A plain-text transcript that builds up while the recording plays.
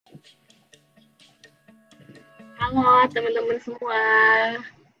Halo teman-teman semua,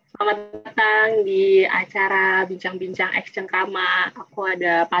 selamat datang di acara Bincang-Bincang Eks Cengkrama. Aku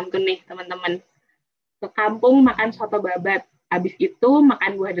ada pantun nih teman-teman. Ke kampung makan soto babat, habis itu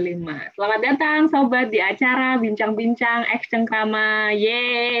makan buah delima. Selamat datang sobat di acara Bincang-Bincang Eks Cengkrama.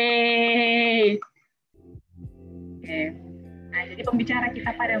 Yeay! Oke. Nah, jadi pembicara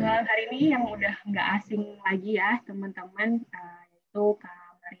kita pada malam hari ini yang udah nggak asing lagi ya teman-teman, yaitu Kak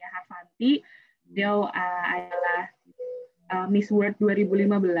Maria Harfanti. Dia adalah Miss World 2015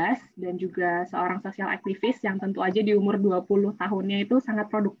 dan juga seorang sosial aktivis yang tentu aja di umur 20 tahunnya itu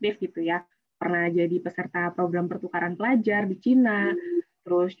sangat produktif gitu ya. Pernah jadi peserta program pertukaran pelajar di Cina,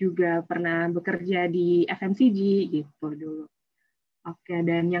 terus juga pernah bekerja di FMCG gitu dulu. Oke,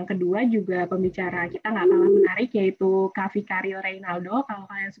 dan yang kedua juga pembicara kita nggak kalah menarik yaitu Kak Vikario Reynaldo. Kalau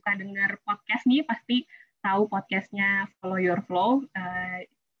kalian suka dengar podcast nih, pasti tahu podcastnya Follow Your Flow,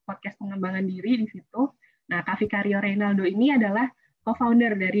 podcast pengembangan diri di situ. Nah, Kak Vikario Reynaldo ini adalah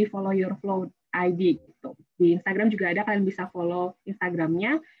co-founder dari Follow Your Flow ID. Gitu. Di Instagram juga ada, kalian bisa follow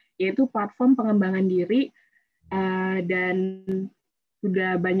Instagramnya, yaitu platform pengembangan diri dan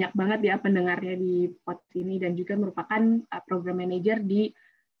sudah banyak banget ya pendengarnya di podcast ini dan juga merupakan program manager di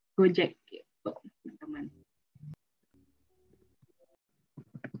Gojek gitu, teman-teman.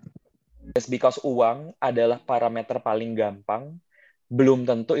 Just because uang adalah parameter paling gampang, belum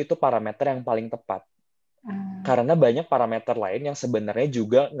tentu itu parameter yang paling tepat. Karena banyak parameter lain yang sebenarnya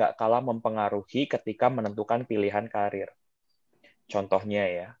juga nggak kalah mempengaruhi ketika menentukan pilihan karir. Contohnya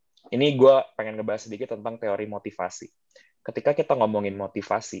ya, ini gue pengen ngebahas sedikit tentang teori motivasi. Ketika kita ngomongin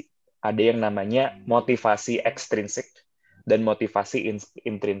motivasi, ada yang namanya motivasi ekstrinsik dan motivasi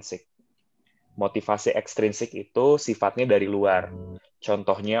intrinsik. Motivasi ekstrinsik itu sifatnya dari luar.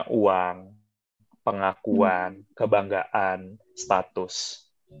 Contohnya uang, pengakuan, kebanggaan, status.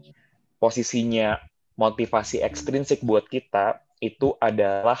 Posisinya motivasi ekstrinsik buat kita itu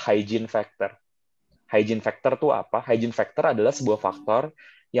adalah hygiene factor. Hygiene factor tuh apa? Hygiene factor adalah sebuah faktor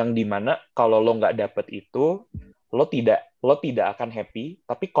yang dimana kalau lo nggak dapet itu, lo tidak akan happy.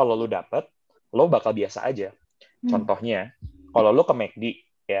 Tapi kalau lo dapet, lo bakal biasa aja. Contohnya, kalau lo ke McD,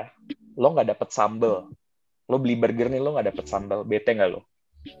 ya, lo nggak dapet sambel. Lo beli burger nih, lo nggak dapet sambel. Bete nggak lo?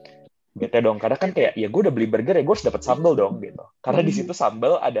 Bete dong. Karena kan kayak, ya gue udah beli burger, ya gue harus dapet sambel dong. Gitu. Karena di situ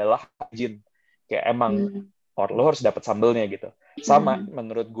sambel adalah hygiene. Kayak emang lo harus dapet sambelnya gitu. Sama,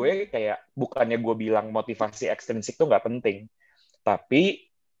 menurut gue kayak bukannya gue bilang motivasi ekstrinsik tuh nggak penting. Tapi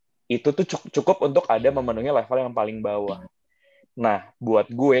itu tuh cukup untuk ada memenuhi level yang paling bawah. Nah,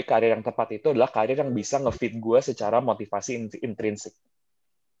 buat gue, karir yang tepat itu adalah karir yang bisa nge-fit gue secara motivasi intrinsik.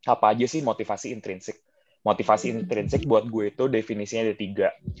 Apa aja sih motivasi intrinsik? Motivasi intrinsik buat gue itu definisinya ada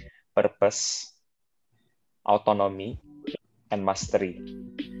 3. Purpose, autonomy, and mastery.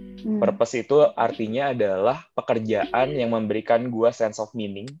 Purpose itu artinya adalah pekerjaan yang memberikan gue sense of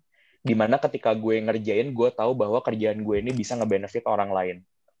meaning, di mana ketika gue ngerjain, gue tahu bahwa kerjaan gue ini bisa nge-benefit orang lain.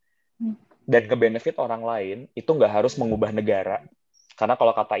 Dan nge-benefit orang lain itu nggak harus mengubah negara. Karena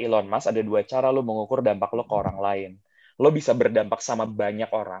kalau kata Elon Musk, ada 2 cara lo mengukur dampak lo ke orang lain. Lo bisa berdampak sama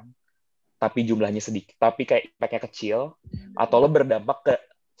banyak orang, tapi jumlahnya sedikit, tapi kayak impact-nya kecil, atau lo berdampak ke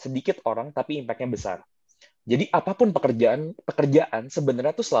sedikit orang, tapi impact-nya besar. Jadi apapun pekerjaan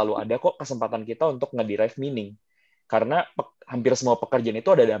sebenarnya tuh selalu ada kok kesempatan kita untuk nge-derive meaning. Karena hampir semua pekerjaan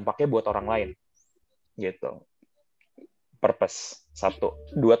itu ada dampaknya buat orang lain. Gitu. Purpose. 1.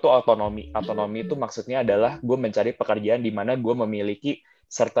 2 tuh autonomi. Autonomi itu maksudnya adalah gue mencari pekerjaan di mana gue memiliki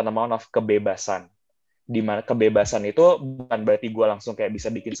certain amount of kebebasan. Di mana kebebasan itu bukan berarti gue langsung kayak bisa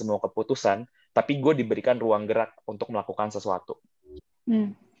bikin semua keputusan, tapi gue diberikan ruang gerak untuk melakukan sesuatu.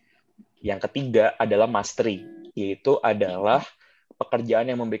 Yang ketiga adalah mastery, yaitu adalah pekerjaan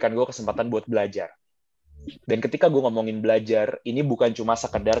yang memberikan gue kesempatan buat belajar. Dan ketika gue ngomongin belajar, ini bukan cuma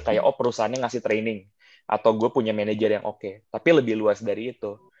sekedar kayak, perusahaannya ngasih training, atau gue punya manajer yang oke, tapi lebih luas dari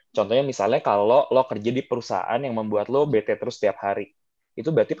itu. Contohnya misalnya kalau lo kerja di perusahaan yang membuat lo bete terus setiap hari,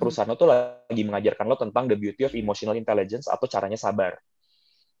 itu berarti perusahaan lo tuh lagi mengajarkan lo tentang the beauty of emotional intelligence atau caranya sabar.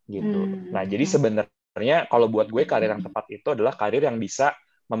 Gitu. Nah, jadi sebenarnya kalau buat gue karir yang tepat itu adalah karir yang bisa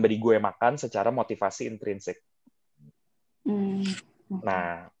memberi gue makan secara motivasi intrinsik.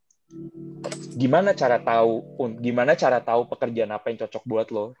 Nah, gimana cara tahu pekerjaan apa yang cocok buat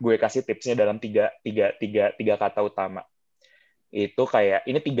lo? Gue kasih tipsnya dalam tiga kata utama. Itu kayak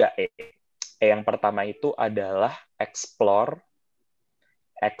ini 3 E. Yang pertama itu adalah explore,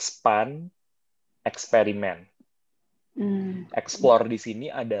 expand, eksperimen. Explore di sini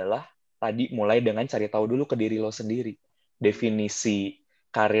adalah tadi mulai dengan cari tahu dulu ke diri lo sendiri. Definisi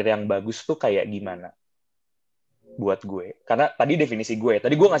karir yang bagus tuh kayak gimana? buat gue. Karena tadi definisi gue,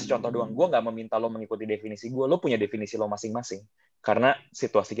 tadi gue ngasih contoh doang. Gue nggak meminta lo mengikuti definisi gue, lo punya definisi lo masing-masing. Karena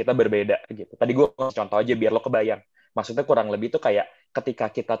situasi kita berbeda gitu. Tadi gue ngasih contoh aja biar lo kebayang. Maksudnya kurang lebih tuh kayak ketika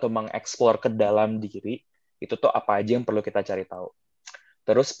kita tuh mengeksplor ke dalam diri, itu tuh apa aja yang perlu kita cari tahu.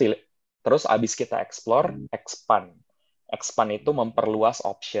 Terus pilih, terus abis kita explore, expand. Expand itu memperluas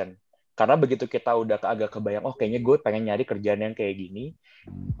option. Karena begitu kita udah agak kebayang, oh kayaknya gue pengen nyari kerjaan yang kayak gini,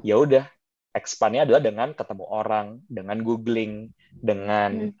 ya udah expand-nya adalah dengan ketemu orang, dengan googling,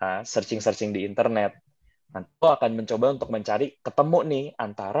 dengan searching-searching di internet. Nanti lo akan mencoba untuk mencari ketemu nih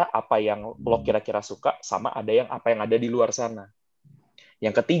antara apa yang lo kira-kira suka sama apa yang ada di luar sana.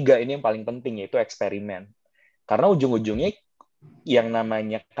 Yang ketiga ini yang paling penting yaitu eksperimen. Karena ujung-ujungnya yang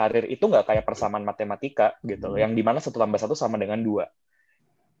namanya karir itu nggak kayak persamaan matematika gitu, yang dimana 1+1 sama dengan 2.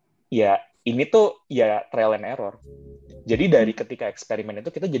 Ya ini tuh ya trial and error. Jadi dari ketika eksperimen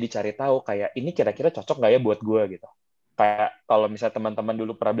itu kita jadi cari tahu kayak ini kira-kira cocok nggak ya buat gue gitu. Kayak kalau misalnya teman-teman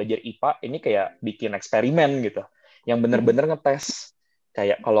dulu pernah belajar IPA, ini kayak bikin eksperimen gitu. Yang bener-bener ngetes.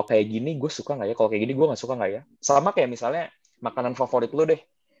 Kayak kalau kayak gini gue suka nggak ya, kalau kayak gini gue nggak suka nggak ya. Sama kayak misalnya makanan favorit lu deh.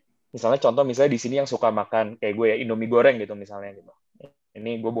 Misalnya contoh misalnya di sini yang suka makan kayak gue ya Indomie goreng gitu misalnya gitu.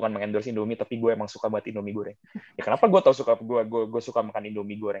 Ini gue bukan mengendorse Indomie, tapi gue emang suka banget Indomie goreng. Ya kenapa gue tau suka gue suka makan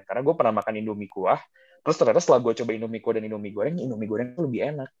Indomie goreng? Karena gue pernah makan Indomie kuah, terus ternyata setelah gue coba Indomie kuah dan Indomie goreng itu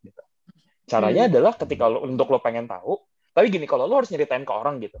lebih enak gitu. Caranya adalah ketika untuk lo pengen tahu, tapi gini, kalau lo harus nyeritain ke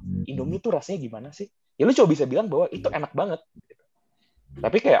orang gitu, Indomie itu rasanya gimana sih? Ya lo coba bisa bilang bahwa itu enak banget. Gitu.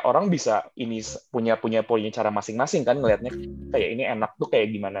 Tapi kayak orang bisa ini punya cara masing-masing kan ngelihatnya kayak ini enak tuh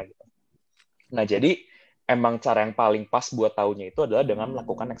kayak gimana gitu. Nah jadi emang cara yang paling pas buat taunya itu adalah dengan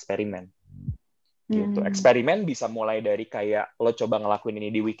melakukan eksperimen. Gitu. Eksperimen bisa mulai dari kayak lo coba ngelakuin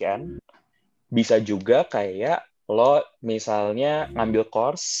ini di weekend, bisa juga kayak lo misalnya ngambil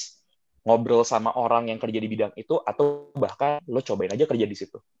course, ngobrol sama orang yang kerja di bidang itu, atau bahkan lo cobain aja kerja di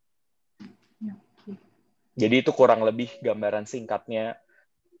situ. Jadi itu kurang lebih gambaran singkatnya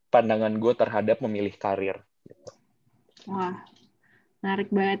pandangan gue terhadap memilih karir. Gitu. Wah,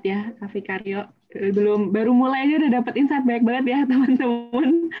 menarik banget ya, Kak Vikaryo. Baru mulai aja udah dapat insight banyak banget ya,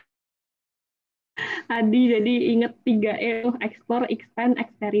 teman-teman. Tadi jadi inget 3E, explore, expand,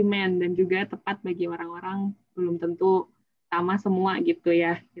 eksperimen, dan juga tepat bagi orang-orang belum tentu sama semua gitu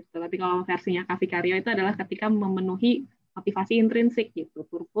ya. Gitu. Tapi kalau versinya Kak Vikaryo itu adalah ketika memenuhi motivasi intrinsik gitu,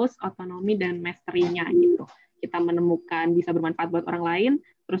 purpose, otonomi, dan mastery-nya gitu. Kita menemukan bisa bermanfaat buat orang lain,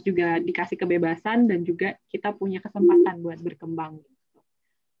 terus juga dikasih kebebasan, dan juga kita punya kesempatan buat berkembang.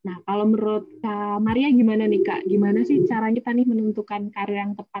 Nah, kalau menurut Kak Maria gimana nih, Kak? Gimana sih cara kita nih menentukan karir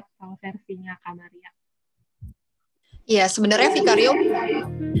yang tepat kalau versinya Kak Maria? Iya, sebenarnya Vikaryo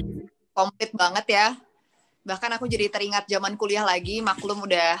komplit banget ya. Bahkan aku jadi teringat zaman kuliah lagi, maklum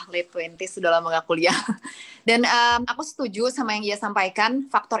udah late 20s, sudah lama gak kuliah. Dan aku setuju sama yang ia sampaikan,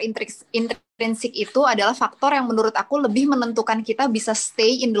 faktor intrinsik itu adalah faktor yang menurut aku lebih menentukan kita bisa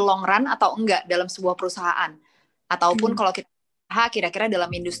stay in the long run atau enggak dalam sebuah perusahaan. Ataupun kalau kita kira-kira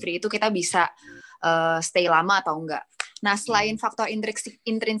dalam industri itu kita bisa stay lama atau enggak. Nah, selain faktor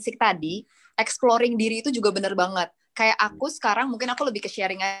intrinsik tadi, exploring diri itu juga benar banget. Kayak aku sekarang mungkin aku lebih ke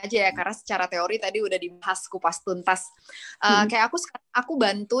sharing aja ya, karena secara teori tadi udah dibahas kupas tuntas. Kayak aku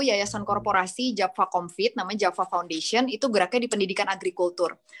bantu yayasan korporasi Java Confit, namanya Java Foundation, itu geraknya di pendidikan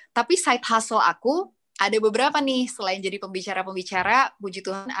agrikultur. Tapi side hustle aku ada beberapa nih, selain jadi pembicara, puji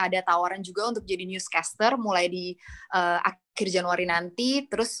Tuhan ada tawaran juga untuk jadi newscaster mulai di akhir Januari nanti.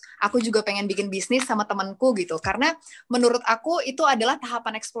 Terus aku juga pengen bikin bisnis sama temanku gitu, karena menurut aku itu adalah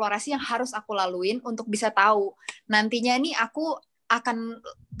tahapan eksplorasi yang harus aku laluin untuk bisa tahu nantinya ini aku akan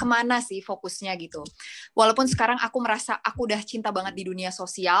kemana sih fokusnya gitu. Walaupun sekarang aku merasa aku udah cinta banget di dunia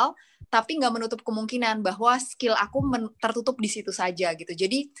sosial, tapi nggak menutup kemungkinan bahwa skill aku tertutup di situ saja gitu.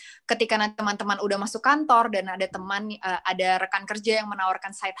 Jadi ketika nanti teman-teman udah masuk kantor dan ada ada rekan kerja yang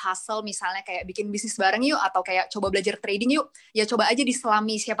menawarkan side hustle, misalnya kayak bikin bisnis bareng yuk, atau kayak coba belajar trading yuk, ya coba aja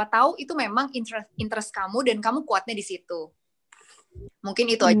diselami. Siapa tahu itu memang interest kamu dan kamu kuatnya di situ.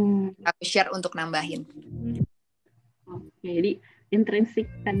 Mungkin itu aja aku share untuk nambahin. Oke, jadi intrinsik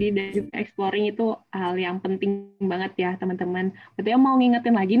tadi dan juga exploring itu hal yang penting banget ya teman-teman. Berarti mau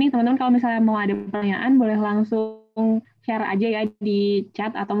ngingetin lagi nih teman-teman, kalau misalnya mau ada pertanyaan boleh langsung share aja ya di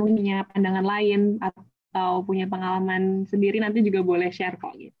chat, atau mungkin punya pandangan lain atau punya pengalaman sendiri nanti juga boleh share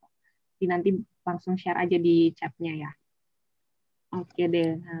kok gitu. Jadi nanti langsung share aja di chatnya ya. Oke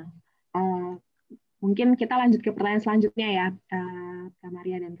deh. Nah, mungkin kita lanjut ke pertanyaan selanjutnya ya, Kak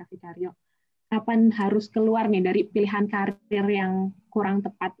Maria dan Kak Vikaryo. Kapan harus keluar nih dari pilihan karir yang kurang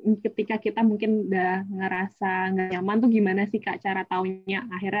tepat? Ketika kita mungkin udah ngerasa nggak nyaman tuh gimana sih Kak cara taunya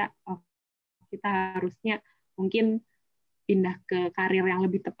akhirnya kita harusnya mungkin pindah ke karir yang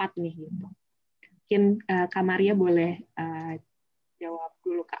lebih tepat nih gitu. Mungkin Kak Maria boleh jawab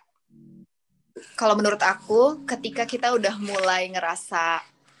dulu Kak. Kalau menurut aku, ketika kita udah mulai ngerasa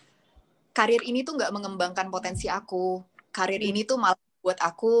karir ini tuh nggak mengembangkan potensi aku, karir ini tuh malah buat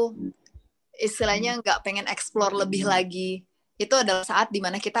aku istilahnya nggak pengen explore lebih lagi, itu adalah saat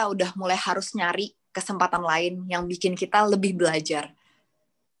dimana kita udah mulai harus nyari kesempatan lain yang bikin kita lebih belajar.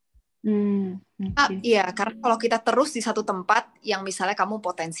 Iya, karena kalau kita terus di satu tempat yang misalnya kamu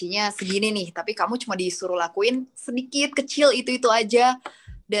potensinya segini nih, tapi kamu cuma disuruh lakuin sedikit, kecil, itu aja,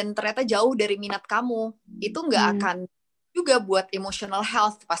 dan ternyata jauh dari minat kamu, itu nggak akan juga buat emotional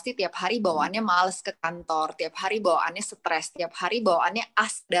health. Pasti tiap hari bawaannya males ke kantor, tiap hari bawaannya stres, tiap hari bawaannya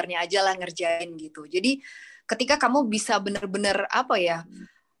sedarnya aja lah ngerjain gitu. Jadi ketika kamu bisa bener-bener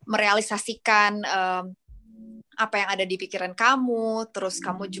merealisasikan apa yang ada di pikiran kamu, terus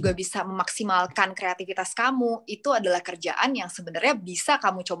kamu juga bisa memaksimalkan kreativitas kamu, itu adalah kerjaan yang sebenarnya bisa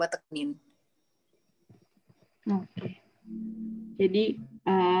kamu coba tekenin. Oke. Jadi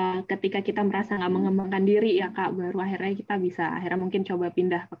ketika kita merasa nggak mengembangkan diri ya Kak, baru akhirnya kita bisa mungkin coba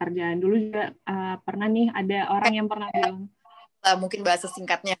pindah pekerjaan. Dulu juga pernah nih ada orang yang pernah bilang, mungkin bahasa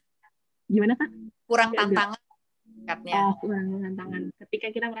singkatnya. Gimana Kak? Kurang tantangan. Kurang tantangan. Ketika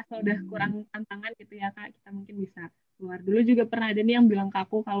kita merasa udah kurang tantangan gitu ya Kak, kita mungkin bisa keluar. Dulu juga pernah ada nih yang bilang ke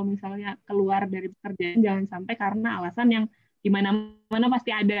aku kalau misalnya keluar dari pekerjaan jangan sampai karena alasan yang di mana-mana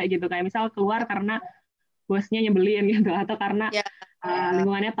pasti ada gitu. Kayak misal keluar karena bosnya nyebelin gitu, atau karena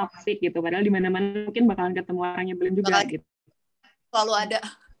lingkungannya toksik gitu. Padahal di mana-mana mungkin bakalan ketemu orang nyebelin juga gitu. Selalu ada.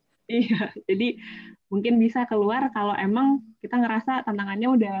 Iya, jadi mungkin bisa keluar kalau emang kita ngerasa tantangannya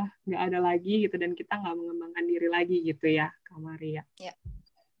udah nggak ada lagi gitu dan kita nggak mengembangkan diri lagi gitu ya, Kak Maria. Ya.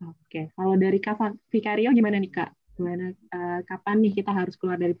 Oke, kalau dari Kak Vikario gimana nih Kak? Gimana kapan nih kita harus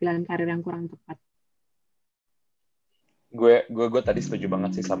keluar dari pilihan karir yang kurang tepat? Gue tadi setuju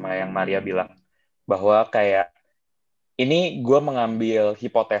banget sih sama yang Maria bilang bahwa kayak ini gue mengambil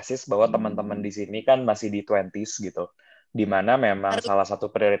hipotesis bahwa teman-teman di sini kan masih di 20s gitu, di mana memang salah satu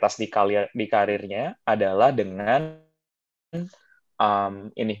prioritas di karirnya adalah dengan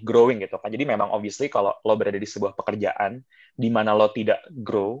growing gitu kan. Jadi memang obviously kalau lo berada di sebuah pekerjaan di mana lo tidak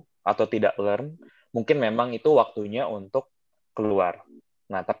grow atau tidak learn, mungkin memang itu waktunya untuk keluar.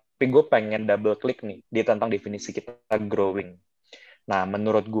 Nah, tapi gue pengen double click nih di tentang definisi kita growing. Nah,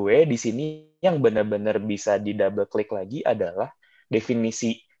 menurut gue di sini yang benar-benar bisa di double click lagi adalah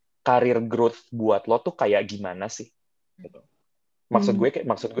definisi karir growth buat lo tuh kayak gimana sih? Gitu. Maksud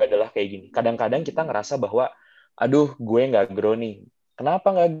gue adalah kayak gini. Kadang-kadang kita ngerasa bahwa, aduh, gue nggak grow nih.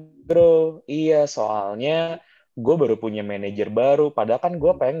 Kenapa nggak grow? Iya, soalnya gue baru punya manajer baru. Padahal kan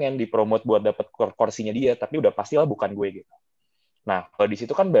gue pengen dipromot buat dapet kursinya dia, tapi udah pastilah bukan gue gitu. Nah, kalau di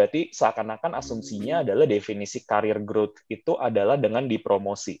situ kan berarti seakan-akan asumsinya adalah definisi career growth itu adalah dengan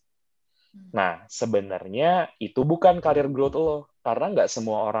dipromosi. Nah, sebenarnya itu bukan career growth lo, karena nggak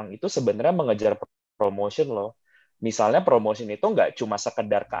semua orang itu sebenarnya mengejar promotion lo. Misalnya promotion itu nggak cuma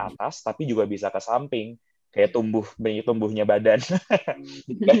sekedar ke atas, tapi juga bisa ke samping. Kayak tumbuhnya badan.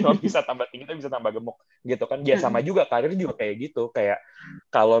 Kalau bisa tambah tinggi, tapi bisa tambah gemuk. Gitu kan. Ya sama juga, karir juga kayak gitu. Kayak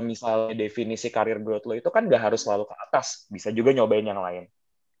kalau misalnya definisi karir growth lo itu kan nggak harus selalu ke atas. Bisa juga nyobain yang lain.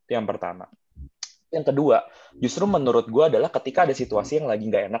 Itu yang pertama. Yang kedua, justru menurut gue adalah ketika ada situasi yang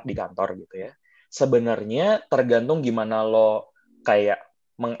lagi nggak enak di kantor gitu ya. Sebenarnya tergantung gimana lo kayak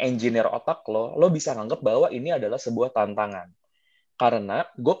mengengineer otak lo bisa nganggap bahwa ini adalah sebuah tantangan. Karena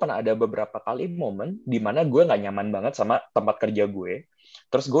gue pernah ada beberapa kali momen di mana gue nggak nyaman banget sama tempat kerja gue,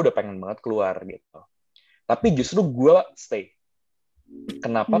 terus gue udah pengen banget keluar gitu. Tapi justru gue stay.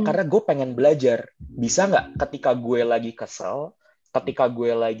 Kenapa? Karena gue pengen belajar. Bisa nggak ketika gue lagi kesel, ketika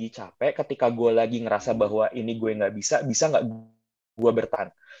gue lagi capek, ketika gue lagi ngerasa bahwa ini gue nggak bisa nggak gue bertahan.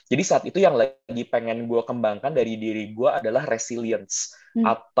 Jadi saat itu yang lagi pengen gue kembangkan dari diri gue adalah resilience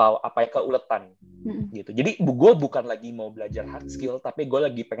atau keuletan gitu. Jadi gue bukan lagi mau belajar hard skill, tapi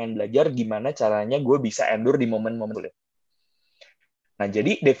gue lagi pengen belajar gimana caranya gue bisa endure di momen-momen sulit. Nah,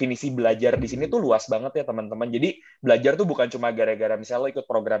 jadi definisi belajar di sini tuh luas banget ya teman-teman. Jadi belajar tuh bukan cuma gara-gara misalnya lo ikut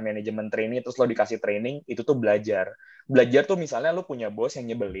program manajemen training terus lo dikasih training, itu tuh belajar. Belajar tuh misalnya lo punya bos yang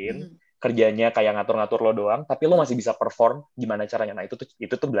nyebelin, kerjanya kayak ngatur-ngatur lo doang, tapi lo masih bisa perform gimana caranya. Nah, itu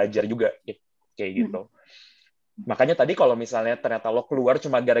tuh belajar juga kayak gitu. Makanya tadi kalau misalnya ternyata lo keluar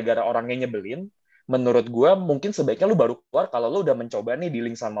cuma gara-gara orangnya nyebelin, menurut gue mungkin sebaiknya lo baru keluar kalau lo udah mencoba nih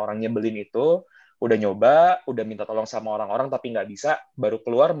dealing sama orang nyebelin itu, udah nyoba, udah minta tolong sama orang-orang tapi nggak bisa, baru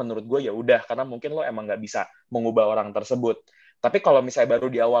keluar menurut gue ya udah, karena mungkin lo emang nggak bisa mengubah orang tersebut. Tapi kalau misalnya baru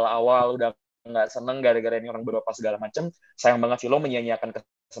di awal-awal udah nggak seneng gara-gara ini orang berapa segala macam, sayang banget sih lo menyia-nyiakan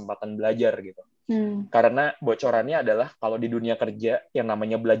kesempatan belajar gitu. Karena bocorannya adalah kalau di dunia kerja yang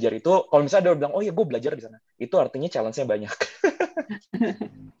namanya belajar itu, kalau misalnya ada orang bilang, oh ya gue belajar di sana, itu artinya challenge-nya banyak.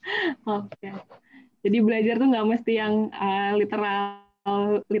 Oke. Jadi belajar tuh nggak mesti yang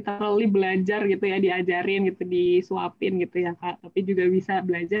literally belajar gitu ya, diajarin gitu, disuapin gitu ya Kak. Tapi juga bisa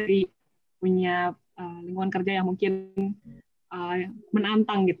belajar di punya lingkungan kerja yang mungkin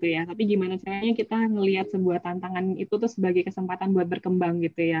menantang gitu ya. Tapi gimana caranya kita ngelihat sebuah tantangan itu tuh sebagai kesempatan buat berkembang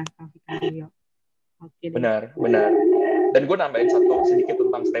gitu ya, Kak Vikario. Oke deh. Benar. Dan gue nambahin sedikit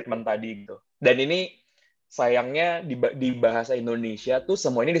tentang statement tadi gitu. Dan ini sayangnya di bahasa Indonesia tuh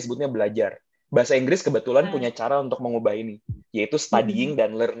semua ini disebutnya belajar. Bahasa Inggris kebetulan punya cara untuk mengubah ini, yaitu studying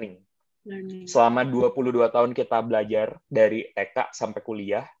dan learning. Selama 22 tahun kita belajar dari TK sampai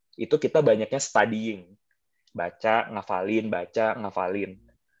kuliah, itu kita banyaknya studying. Baca, ngafalin.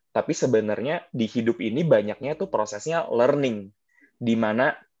 Tapi sebenarnya di hidup ini banyaknya tuh prosesnya learning, di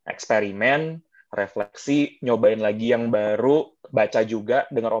mana eksperimen, refleksi, nyobain lagi yang baru, baca juga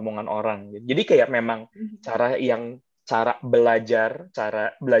dengar omongan orang. Jadi kayak memang cara belajar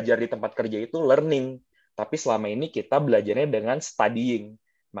di tempat kerja itu learning, tapi selama ini kita belajarnya dengan studying.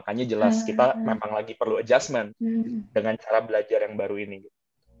 Makanya jelas kita memang lagi perlu adjustment dengan cara belajar yang baru ini.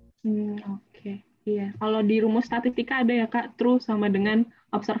 Oke. Iya, kalau di rumus statistika ada ya Kak, true sama dengan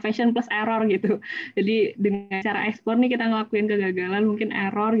observation plus error gitu. Jadi dengan cara ekspor nih kita ngelakuin kegagalan, mungkin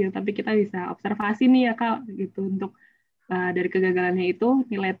error gitu, tapi kita bisa observasi nih ya Kak, gitu untuk dari kegagalannya itu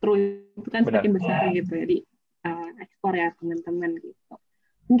nilai true itu kan semakin besar gitu. Jadi ekspor ya teman-teman gitu.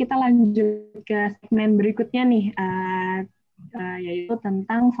 Dan kita lanjut ke segmen berikutnya nih, yaitu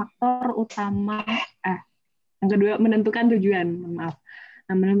tentang faktor utama, yang kedua menentukan tujuan. Maaf.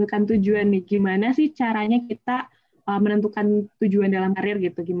 Nah, menentukan tujuan nih, gimana sih caranya kita menentukan tujuan dalam karir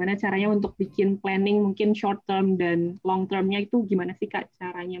gitu? Gimana caranya untuk bikin planning mungkin short term dan long term-nya itu gimana sih Kak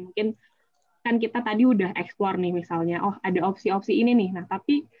caranya? Mungkin kan kita tadi udah explore nih misalnya, oh ada opsi-opsi ini nih. Nah,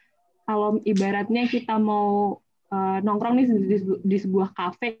 tapi kalau ibaratnya kita mau nongkrong nih di sebuah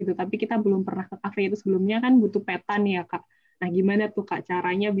kafe gitu, tapi kita belum pernah ke kafe itu sebelumnya kan butuh peta nih ya Kak. Nah, gimana tuh Kak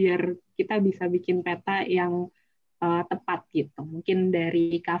caranya biar kita bisa bikin peta yang tepat gitu. Mungkin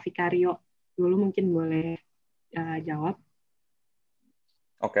dari Kak Vikario dulu mungkin boleh jawab.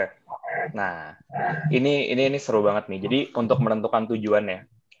 Oke. Nah, ini seru banget nih. Jadi untuk menentukan tujuannya,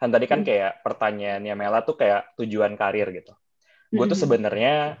 kan tadi kan kayak pertanyaannya Mela tuh kayak tujuan karir gitu. Gue tuh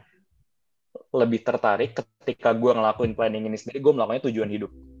sebenarnya lebih tertarik ketika gue ngelakuin planning ini sendiri, gue melakukannya tujuan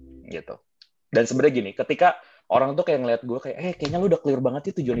hidup gitu. Dan sebenarnya gini, ketika orang tuh kayak ngeliat gue kayak, kayaknya lu udah clear banget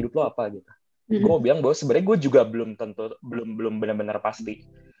sih tujuan hidup lo apa gitu. Gue mau bilang bahwa sebenarnya gue juga belum benar-benar pasti.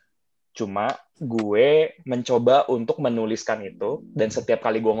 Cuma gue mencoba untuk menuliskan itu, dan setiap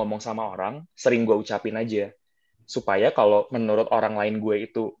kali gue ngomong sama orang, sering gue ucapin aja. Supaya kalau menurut orang lain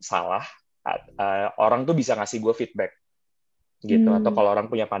gue itu salah, orang tuh bisa ngasih gue feedback. Gitu. Atau kalau orang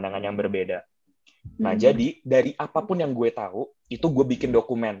punya pandangan yang berbeda. Nah, jadi dari apapun yang gue tahu, itu gue bikin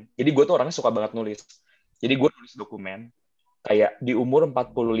dokumen. Jadi gue tuh orangnya suka banget nulis. Jadi gue nulis dokumen, kayak di umur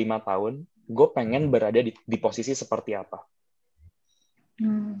 45 tahun, gue pengen berada di posisi seperti apa.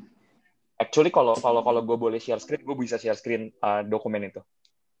 Actually, kalau gue boleh share screen, gue bisa share screen dokumen itu.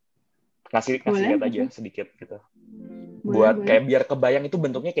 Ngasih lihat aja sedikit gitu. Buat kayak biar kebayang itu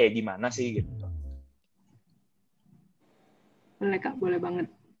bentuknya kayak gimana sih gitu. Boleh Kak, boleh banget.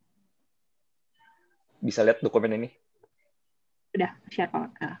 Bisa lihat dokumen ini? Udah, share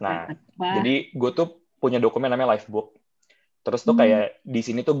Kak. Nah, jadi gue tuh punya dokumen namanya Lifebook. Terus tuh kayak di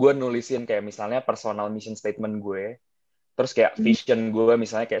sini tuh gue nulisin kayak misalnya personal mission statement gue. Terus kayak vision gue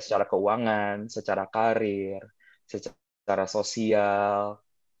misalnya kayak secara keuangan, secara karir, secara sosial.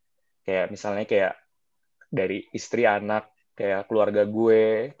 Kayak misalnya kayak dari istri, anak, kayak keluarga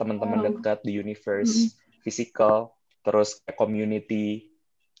gue, teman-teman dekat di universe, physical, terus kayak community,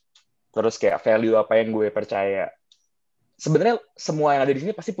 terus kayak value apa yang gue percaya. Sebenarnya semua yang ada di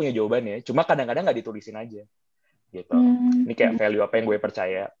sini pasti punya jawabannya, cuma kadang-kadang nggak ditulisin aja. Gitu. Ini kayak value apa yang gue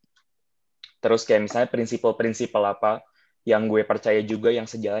percaya. Terus kayak misalnya prinsip-prinsip apa yang gue percaya juga yang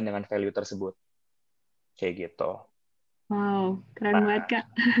sejalan dengan value tersebut. Kayak gitu. Wow, keren banget Kak.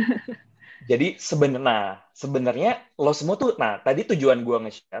 Jadi sebenarnya lo semua tuh, tadi tujuan gue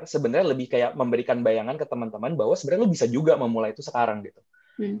nge-share sebenarnya lebih kayak memberikan bayangan ke teman-teman bahwa sebenarnya lo bisa juga memulai itu sekarang gitu.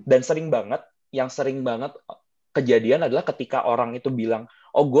 Dan yang sering banget kejadian adalah ketika orang itu bilang,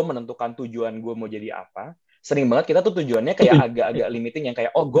 oh gue menentukan tujuan gue mau jadi apa, sering banget kita tuh tujuannya kayak agak-agak limiting yang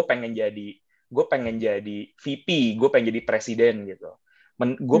kayak, oh gue pengen jadi VP, gue pengen jadi presiden gitu.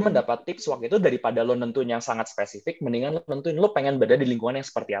 Gue mendapat tips waktu itu daripada lo nentuin yang sangat spesifik, mendingan lo nentuin lo pengen berada di lingkungan yang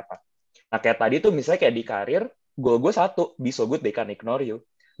seperti apa. Nah kayak tadi tuh misalnya kayak di karir, goal gue satu, be so good they can ignore you.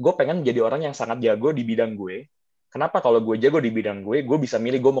 gue pengen jadi orang yang sangat jago di bidang gue. Kenapa? Kalau gue jago di bidang gue bisa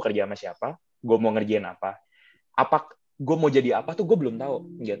milih gue mau kerja sama siapa, gue mau ngerjain apa. Apa gue mau jadi apa tuh gue belum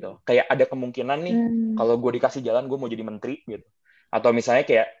tahu gitu. Kayak ada kemungkinan nih kalau gue dikasih jalan gue mau jadi menteri gitu. Atau misalnya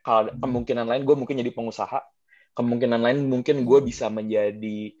kayak kalau kemungkinan lain gue mungkin jadi pengusaha, kemungkinan lain mungkin gue bisa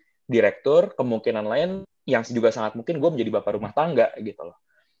menjadi direktur, kemungkinan lain yang juga sangat mungkin gue menjadi bapak rumah tangga gitu loh.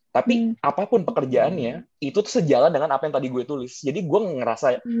 Tapi apapun pekerjaannya itu tuh sejalan dengan apa yang tadi gue tulis. Jadi gue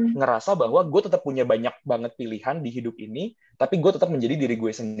ngerasa bahwa gue tetap punya banyak banget pilihan di hidup ini, tapi gue tetap menjadi diri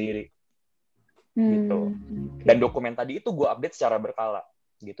gue sendiri gitu. Dan dokumen tadi itu gue update secara berkala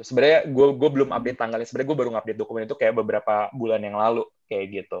gitu. Sebenarnya gue belum update tanggalnya. Sebenarnya gue baru update dokumen itu kayak beberapa bulan yang lalu kayak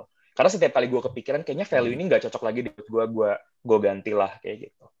gitu. Karena setiap kali gue kepikiran kayaknya value ini nggak cocok lagi di gue gantilah kayak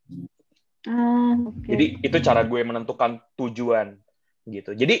gitu. Jadi itu cara gue menentukan tujuan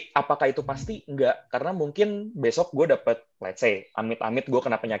gitu. Jadi apakah itu pasti? Enggak, karena mungkin besok gue dapet, let's say, amit-amit gue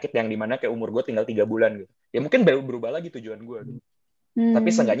kena penyakit yang dimana kayak umur gue tinggal 3 bulan gitu. Ya mungkin berubah lagi tujuan gue gitu. Tapi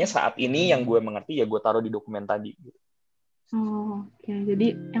seenggaknya saat ini yang gue mengerti ya gue taruh di dokumen tadi gitu. Oke.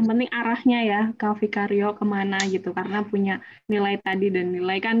 Jadi yang penting arahnya ya ke Vicario kemana gitu, karena punya nilai tadi, dan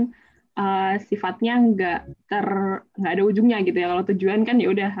nilai kan sifatnya nggak ada ujungnya gitu ya. Kalau tujuan kan ya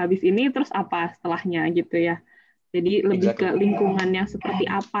udah habis ini terus apa setelahnya gitu ya. Jadi lebih ke lingkungan yang seperti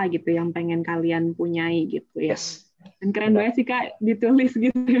apa gitu yang pengen kalian punyai gitu ya. Yes. Dan keren banget sih Kak ditulis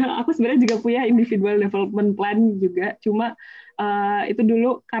gitu ya. Aku sebenarnya juga punya individual development plan juga, cuma itu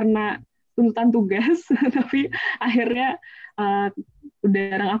dulu karena tuntutan tugas, tapi akhirnya udah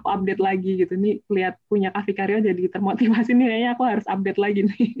jarang aku update lagi gitu. Nih lihat punya Kak Vicario jadi termotivasi nih, kayaknya aku harus update lagi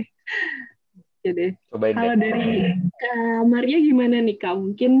nih. Jadi kalau dari Kak Maria gimana nih Kak?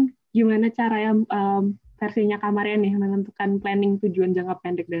 Mungkin gimana cara yang versinya Kak Maria nih menentukan planning tujuan jangka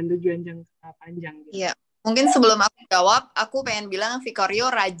pendek dan tujuan jangka panjang gitu. Iya. Mungkin sebelum aku jawab, aku pengen bilang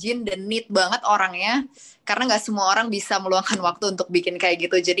Vicario rajin dan neat banget orangnya, karena nggak semua orang bisa meluangkan waktu untuk bikin kayak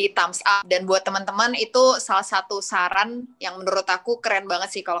gitu. Jadi thumbs up. Dan buat teman-teman itu salah satu saran yang menurut aku keren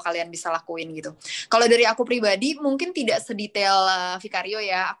banget sih kalau kalian bisa lakuin gitu. Kalau dari aku pribadi mungkin tidak sedetail Vicario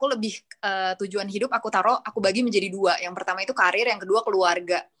ya. Aku lebih tujuan hidup aku bagi menjadi 2. Yang pertama itu karir, yang kedua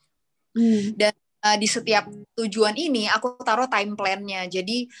keluarga. Dan di setiap tujuan ini aku taruh time plan-nya.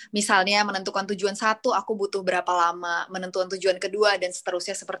 Jadi misalnya menentukan tujuan 1 aku butuh berapa lama, menentukan tujuan kedua dan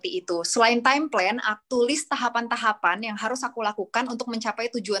seterusnya seperti itu. Selain time plan, aku tulis tahapan-tahapan yang harus aku lakukan untuk mencapai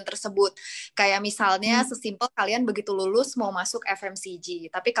tujuan tersebut. Kayak misalnya sesimpel kalian begitu lulus mau masuk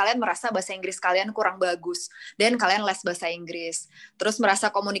FMCG, tapi kalian merasa bahasa Inggris kalian kurang bagus dan kalian les bahasa Inggris. Terus merasa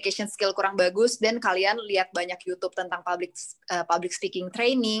communication skill kurang bagus dan kalian lihat banyak YouTube tentang public speaking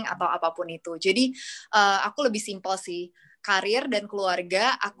training atau apapun itu. Jadi aku lebih simpel sih, karir dan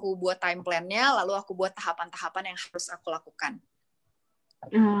keluarga aku buat time plan-nya, lalu aku buat tahapan-tahapan yang harus aku lakukan.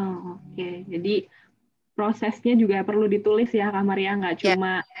 Oke. Jadi prosesnya juga perlu ditulis ya Kak Maria, nggak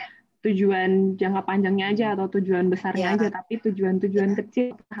cuma tujuan jangka panjangnya aja atau tujuan besarnya aja, tapi tujuan-tujuan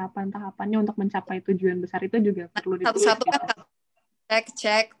kecil, tahapan-tahapannya untuk mencapai tujuan besar itu juga perlu ditulis. Satu-satu kan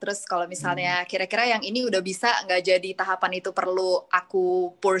cek, terus kalau misalnya kira-kira yang ini udah bisa nggak jadi tahapan itu perlu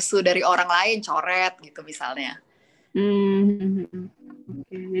aku pursue dari orang lain, coret gitu misalnya.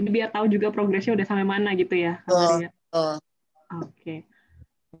 Oke. Jadi biar tahu juga progresnya udah sampai mana gitu ya. Oke.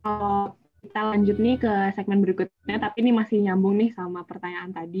 Kalau kita lanjut nih ke segmen berikutnya, tapi ini masih nyambung nih sama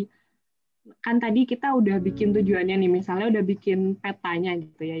pertanyaan tadi. Kan tadi kita udah bikin tujuannya nih, misalnya udah bikin petanya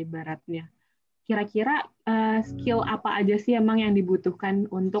gitu ya ibaratnya. Kira-kira skill apa aja sih emang yang dibutuhkan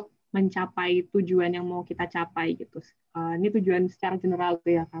untuk mencapai tujuan yang mau kita capai gitu. Ini tujuan secara general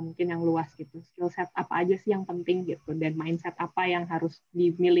tuh ya, mungkin yang luas gitu. Skill set apa aja sih yang penting gitu, dan mindset apa yang harus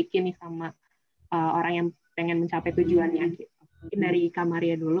dimiliki nih sama orang yang pengen mencapai tujuannya gitu. Mungkin dari Kak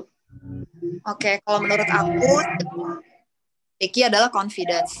Maria dulu. Oke, kalau menurut aku Eki adalah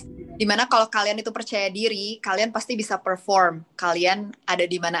confidence. Dimana kalau kalian itu percaya diri, kalian pasti bisa perform. Kalian ada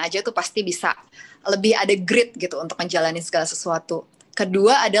di mana aja tuh pasti bisa. Lebih ada grit gitu untuk menjalani segala sesuatu.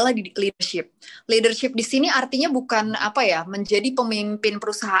 Kedua adalah leadership. Leadership di sini artinya bukan menjadi pemimpin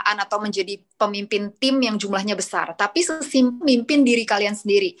perusahaan atau menjadi pemimpin tim yang jumlahnya besar, tapi sesimpel memimpin diri kalian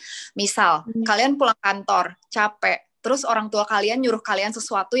sendiri. Misal, kalian pulang kantor, capek, terus orang tua kalian nyuruh kalian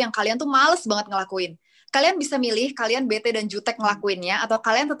sesuatu yang kalian tuh males banget ngelakuin. Kalian bisa milih, kalian bete dan jutek ngelakuinnya, atau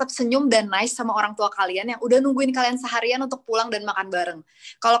kalian tetap senyum dan nice sama orang tua kalian yang udah nungguin kalian seharian untuk pulang dan makan bareng.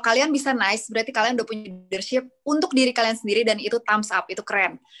 Kalau kalian bisa nice, berarti kalian udah punya leadership untuk diri kalian sendiri, dan itu thumbs up, itu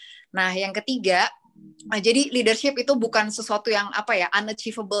keren. Nah, yang ketiga, jadi leadership itu bukan sesuatu yang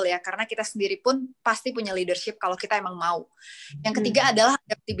unachievable ya, karena kita sendiri pun pasti punya leadership kalau kita emang mau. Yang ketiga adalah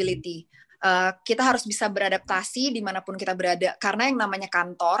adaptability. Kita harus bisa beradaptasi dimanapun kita berada, karena yang namanya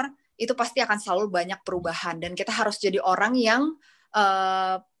kantor itu pasti akan selalu banyak perubahan, dan kita harus jadi orang yang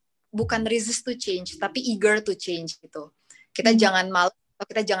bukan resist to change, tapi eager to change gitu. Kita jangan malu,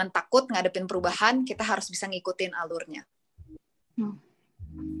 kita jangan takut ngadepin perubahan, kita harus bisa ngikutin alurnya.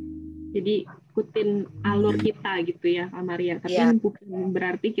 Jadi ikutin alur kita gitu ya, Kak Maria. Tapi bukan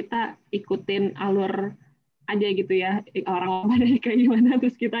berarti kita ikutin alur aja gitu ya, orang pada kayak gimana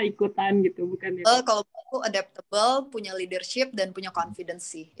terus kita ikutan gitu, bukan ya? Kalau aku adaptable, punya leadership dan punya confidence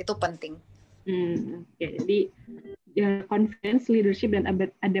sih, itu penting. Jadi ya, confidence, leadership dan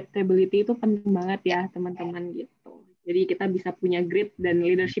adaptability itu penting banget ya teman-teman gitu. Jadi kita bisa punya grit, dan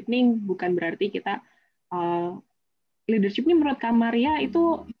leadership nih bukan berarti kita leadership nih menurut Kak Maria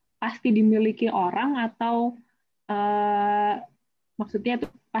itu pasti dimiliki orang, atau maksudnya itu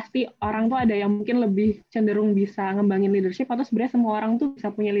pasti orang tuh ada yang mungkin lebih cenderung bisa ngembangin leadership, atau sebenarnya semua orang tuh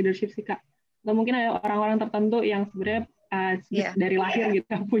bisa punya leadership sih Kak? Atau mungkin ada orang-orang tertentu yang sebenarnya dari lahir gitu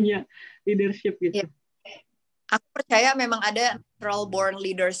punya leadership gitu? Aku percaya memang ada natural born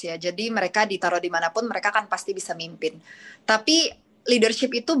leaders ya, jadi mereka ditaruh dimanapun mereka kan pasti bisa mimpin. Tapi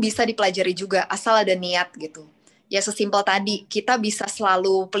leadership itu bisa dipelajari juga asal ada niat gitu. Ya sesimpel tadi, kita bisa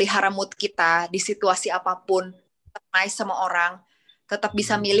selalu pelihara mood kita di situasi apapun, tetap nice sama orang, tetap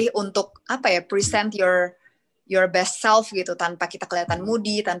bisa milih untuk present your best self gitu, tanpa kita kelihatan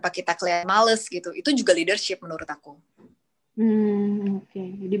moody, tanpa kita kelihatan males gitu. Itu juga leadership menurut aku. Oke.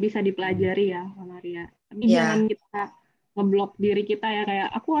 Jadi bisa dipelajari ya, Kak Maria. Tapi jangan kita ngeblok diri kita ya, kayak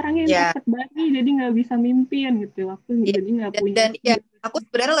aku orangnya introvert banget jadi nggak bisa mimpin gitu. Aku jadi nggak punya. Dan aku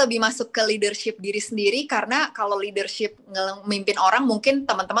sebenarnya lebih masuk ke leadership diri sendiri, karena kalau leadership memimpin orang mungkin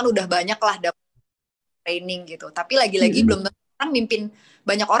teman-teman udah banyak lah dapat training gitu. Tapi lagi-lagi belum tentu orang mimpin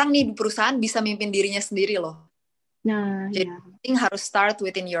banyak orang nih di perusahaan bisa mimpin dirinya sendiri loh. Jadi harus start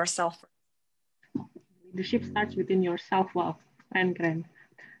within yourself. Leadership starts within yourself. Wow, keren.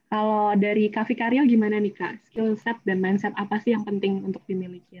 Kalau dari Kak Vikario gimana nih Kak? Skill set dan mindset apa sih yang penting untuk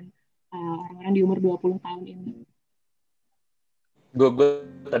dimiliki orang-orang di umur 20 tahun ini? Gue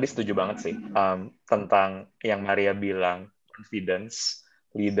tadi setuju banget sih tentang yang Maria bilang, confidence,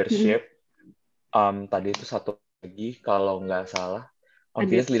 leadership. Tadi itu satu lagi kalau nggak salah,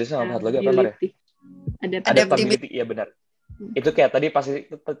 confidence, leadership, apa satu lagi apa Maria? Adaptability, iya benar. Itu kayak tadi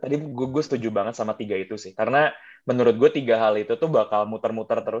gue setuju banget sama 3 itu sih, karena menurut gue 3 hal itu tuh bakal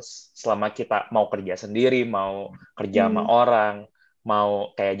muter-muter terus selama kita mau kerja sendiri, mau kerja sama orang,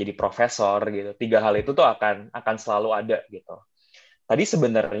 mau kayak jadi profesor gitu. 3 hal itu tuh akan selalu ada gitu. Tadi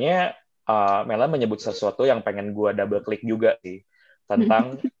sebenarnya Mela menyebut sesuatu yang pengen gue double klik juga sih,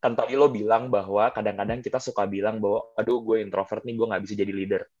 tentang kan tadi lo bilang bahwa kadang-kadang kita suka bilang bahwa aduh gue introvert nih, gue nggak bisa jadi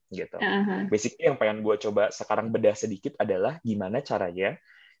leader gitu. Basically yang pengen gue coba sekarang bedah sedikit adalah gimana caranya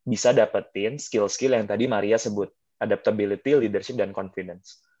bisa dapetin skill-skill yang tadi Maria sebut, adaptability, leadership, dan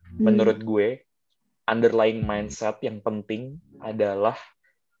confidence. Menurut gue underlying mindset yang penting adalah,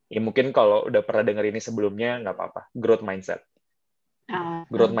 ya mungkin kalau udah pernah denger ini sebelumnya nggak apa-apa, growth mindset.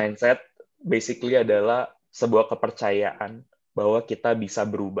 Growth mindset basically adalah sebuah kepercayaan bahwa kita bisa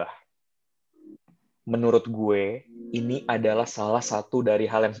berubah. Menurut gue, ini adalah salah satu dari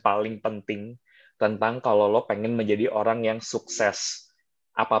hal yang paling penting tentang kalau lo pengen menjadi orang yang sukses.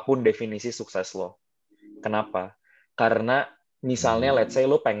 Apapun definisi sukses lo. Kenapa? Karena misalnya let's say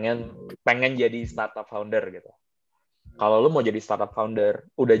lo pengen jadi startup founder gitu. Kalau lo mau jadi startup founder,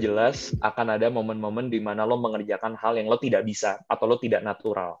 udah jelas akan ada momen-momen di mana lo mengerjakan hal yang lo tidak bisa atau lo tidak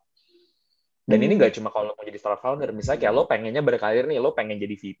natural. Dan ini nggak cuma kalau lo mau jadi startup founder, misalnya kayak lo pengennya berkarir nih, lo pengen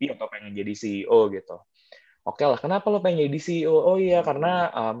jadi VP atau pengen jadi CEO gitu. Oke lah, kenapa lo pengen jadi CEO? Oh iya, karena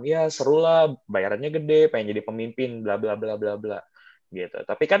ya seru lah, bayarannya gede, pengen jadi pemimpin, bla bla bla bla bla gitu.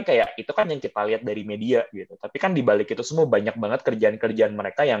 Tapi kan kayak itu kan yang kita lihat dari media gitu. Tapi kan di balik itu semua banyak banget kerjaan-kerjaan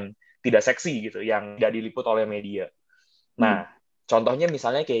mereka yang tidak seksi gitu, yang tidak diliput oleh media. Nah, contohnya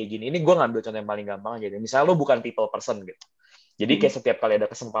misalnya kayak gini, ini gue ngambil contoh yang paling gampang aja. Misalnya lo bukan people person gitu. Jadi kayak setiap kali ada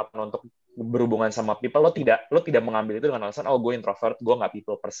kesempatan untuk berhubungan sama people, lo tidak mengambil itu dengan alasan, oh gue introvert, gue nggak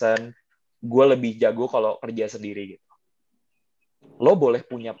people person, gue lebih jago kalau kerja sendiri gitu. Lo boleh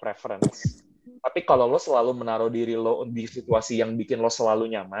punya preference, tapi kalau lo selalu menaruh diri lo di situasi yang bikin lo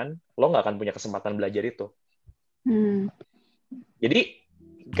selalu nyaman, lo nggak akan punya kesempatan belajar itu. Jadi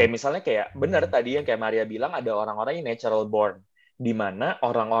kayak misalnya kayak benar tadi yang kayak Maria bilang, ada orang-orang yang natural born, di mana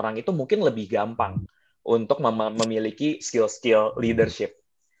orang-orang itu mungkin lebih gampang untuk memiliki skill-skill leadership.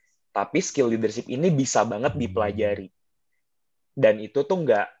 Tapi skill leadership ini bisa banget dipelajari. Dan itu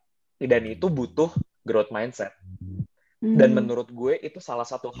butuh growth mindset. Dan menurut gue itu salah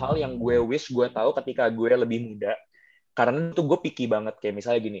satu hal yang gue wish gue tahu ketika gue lebih muda. Karena tuh gue picky banget, kayak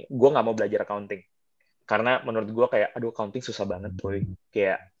misalnya gini, gue nggak mau belajar accounting. Karena menurut gue kayak, aduh accounting susah banget, boy.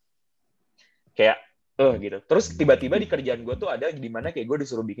 Kayak gitu. Terus tiba-tiba di kerjaan gue tuh ada di mana kayak gue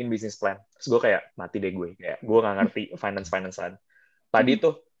disuruh bikin business plan. Terus gue kayak, mati deh gue. Kayak, gue nggak ngerti finance-financean. Tadi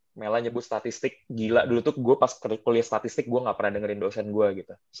tuh, Mela nyebut statistik, gila. Dulu tuh gue pas kuliah statistik, gue nggak pernah dengerin dosen gue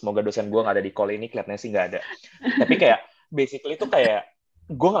gitu. Semoga dosen gue nggak ada di call ini, kelihatannya sih nggak ada. Tapi kayak, basically tuh kayak,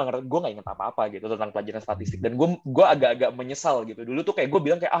 gue nggak inget apa-apa gitu tentang pelajaran statistik, dan gue agak-agak menyesal gitu. Dulu tuh kayak gue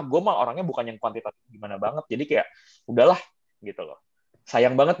bilang kayak, gue mah orangnya bukan yang kuantitatif gimana banget, jadi kayak udahlah gitu loh.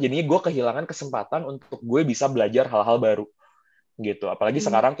 Sayang banget jadinya gue kehilangan kesempatan untuk gue bisa belajar hal-hal baru gitu. Apalagi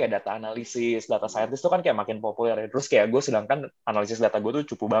sekarang kayak data analisis, data scientist tuh kan kayak makin populer ya. Terus kayak gue sedangkan analisis data gue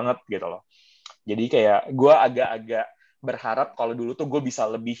tuh cupu banget gitu loh. Jadi kayak gue agak-agak berharap kalau dulu tuh gue bisa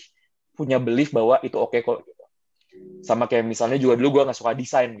lebih punya belief bahwa itu oke kok gitu. Sama kayak misalnya juga dulu gue nggak suka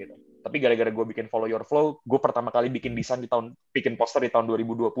desain gitu. Tapi gara-gara gue bikin Follow Your Flow, gue pertama kali bikin desain bikin poster di tahun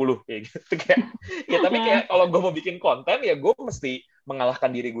 2020 kayak gitu. Kayak, ya tapi kayak kalau gue mau bikin konten ya gue mesti mengalahkan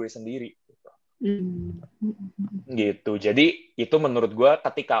diri gue sendiri. Gitu. Jadi itu menurut gue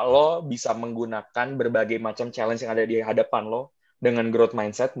ketika lo bisa menggunakan berbagai macam challenge yang ada di hadapan lo dengan growth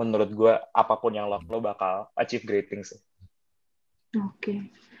mindset, menurut gue apapun yang lo bakal achieve great things.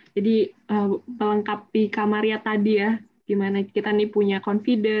 Oke. Jadi melengkapi Kamaria tadi ya, gimana kita nih punya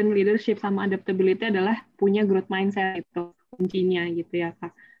confidence, leadership, sama adaptability adalah punya growth mindset itu kuncinya gitu ya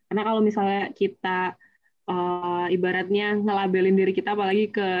Kak. Karena kalau misalnya kita ibaratnya ngelabelin diri kita apalagi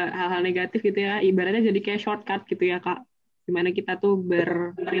ke hal-hal negatif gitu ya, ibaratnya jadi kayak shortcut gitu ya Kak. Gimana kita tuh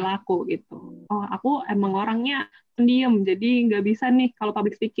berperilaku gitu. Oh, aku emang orangnya pendiam, jadi nggak bisa nih kalau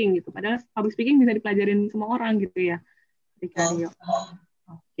public speaking gitu. Padahal public speaking bisa dipelajarin semua orang gitu ya. Vicario.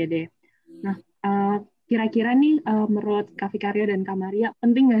 Oke deh. Nah, kira-kira nih menurut Kak Vicario dan Kak Maria,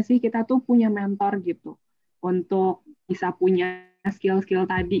 penting nggak sih kita tuh punya mentor gitu untuk bisa punya skill-skill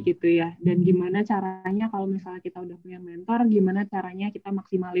tadi gitu ya? Dan gimana caranya kalau misalnya kita udah punya mentor, gimana caranya kita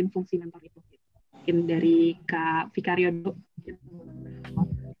maksimalin fungsi mentor itu? Mungkin dari Kak Vicario dulu.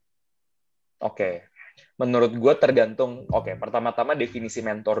 Oke. Menurut gue tergantung, pertama-tama definisi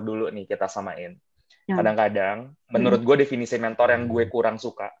mentor dulu nih kita samain. Kadang-kadang, menurut gue definisi mentor yang gue kurang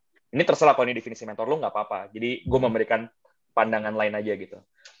suka, ini terserah kalau ini definisi mentor lu nggak apa-apa, jadi gue memberikan pandangan lain aja gitu.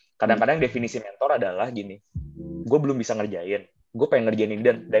 Kadang-kadang definisi mentor adalah gini, gue belum bisa ngerjain, gue pengen ngerjain ini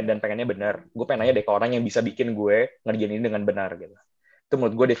dan pengennya benar, gue pengen nanya deh ke orang yang bisa bikin gue ngerjain ini dengan benar gitu. Itu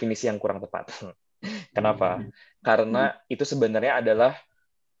menurut gue definisi yang kurang tepat. Kenapa? Karena itu sebenarnya adalah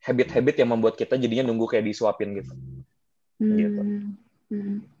habit-habit yang membuat kita jadinya nunggu kayak disuapin gitu. Gitu.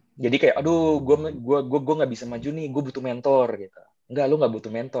 Jadi kayak, aduh, gue nggak bisa maju nih, gue butuh mentor gitu. Enggak, lu nggak butuh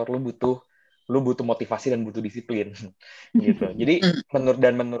mentor, lu butuh motivasi dan butuh disiplin gitu. Jadi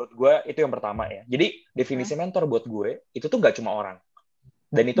menurut gue itu yang pertama ya. Jadi definisi mentor buat gue itu tuh nggak cuma orang,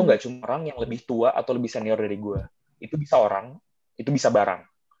 dan itu nggak cuma orang yang lebih tua atau lebih senior dari gue. Itu bisa orang, itu bisa barang.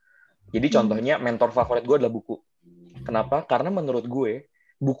 Jadi contohnya mentor favorit gue adalah buku. Kenapa? Karena menurut gue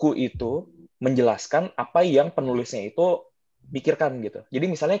buku itu menjelaskan apa yang penulisnya itu pikirkan gitu. Jadi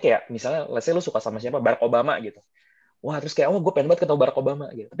misalnya let's say lu suka sama siapa, Barack Obama gitu. Wah, terus kayak, gue pengen banget ketemu Barack Obama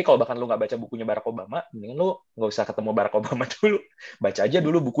gitu. Tapi kalau bahkan lu nggak baca bukunya Barack Obama, mendingan lu nggak usah ketemu Barack Obama dulu. Baca aja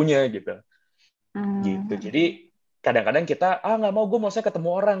dulu bukunya gitu. Gitu. Jadi kadang-kadang kita, nggak mau, gue mau saya ketemu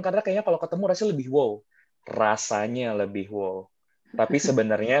orang, karena kayaknya kalau ketemu rasanya lebih wow. Rasanya lebih wow. Tapi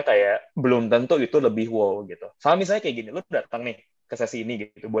sebenarnya kayak belum tentu itu lebih wow gitu. Sama misalnya kayak gini, lu datang nih ke sesi ini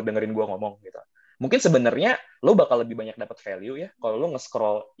gitu, buat dengerin gue ngomong gitu. Mungkin sebenarnya lo bakal lebih banyak dapat value ya kalau lo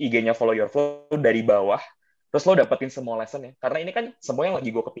nge-scroll IG-nya Follow Your Flow dari bawah, terus lo dapetin semua lesson ya. Karena ini kan semua yang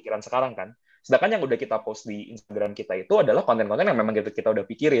lagi gue kepikiran sekarang kan. Sedangkan yang udah kita post di Instagram kita itu adalah konten-konten yang memang kita udah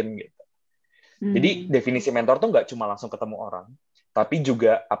pikirin gitu. Jadi definisi mentor tuh nggak cuma langsung ketemu orang, tapi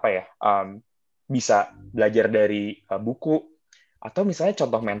juga bisa belajar dari buku, atau misalnya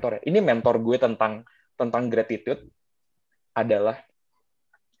contoh mentor ya. Ini mentor gue tentang gratitude adalah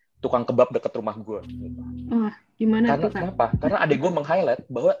tukang kebab dekat rumah gue. Gitu. Gimana tuh? Kenapa? Karena adek gue meng-highlight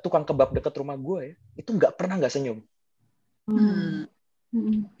bahwa tukang kebab dekat rumah gue ya, itu nggak pernah nggak senyum.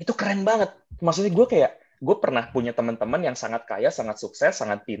 Itu keren banget. Maksudnya gue pernah punya teman-teman yang sangat kaya, sangat sukses,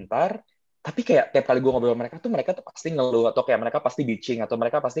 sangat pintar, tapi kayak tiap kali gue ngobrol sama mereka tuh pasti ngeluh, atau kayak mereka pasti bitching, atau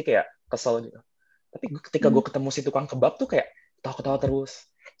mereka pasti kayak kesel gitu. Tapi ketika gue ketemu si tukang kebab tuh kayak ketawa-ketawa terus.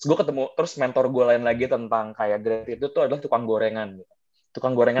 Terus mentor gue lain lagi tentang kayak gratitude tuh adalah tukang gorengan gitu.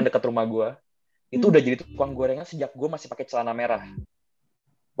 Tukang gorengan dekat rumah gue, itu udah jadi tukang gorengan sejak gue masih pakai celana merah.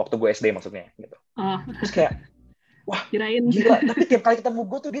 Waktu gue SD maksudnya. Gitu. Terus kayak, wah, gila. Tapi tiap kali ketemu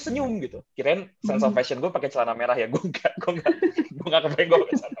gue tuh dia senyum gitu. Kirain sense of fashion gue pakai celana merah ya. Gue nggak kebayang gue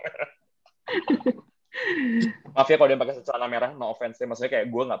pakai celana merah. maaf ya kalau dia pakai celana merah, no offense, maksudnya kayak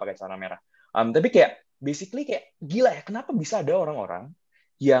gue nggak pakai celana merah. Tapi kayak basically kayak gila ya, kenapa bisa ada orang-orang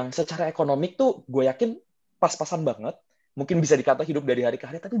yang secara ekonomik tuh gue yakin pas-pasan banget, mungkin bisa dikata hidup dari hari ke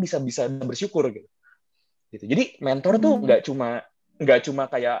hari, tapi bisa bersyukur gitu. Jadi mentor tuh nggak cuma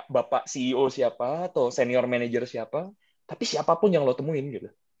kayak bapak CEO siapa atau senior manager siapa, tapi siapapun yang lo temuin gitu.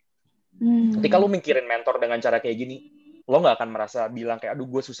 Ketika lo mikirin mentor dengan cara kayak gini, lo nggak akan merasa bilang kayak aduh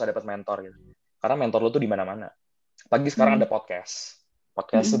gue susah dapat mentor gitu. Karena mentor lo tuh di mana-mana. Pagi sekarang ada podcast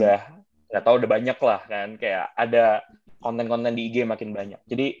sudah nggak tahu udah banyak lah kan, kayak ada konten-konten di IG makin banyak.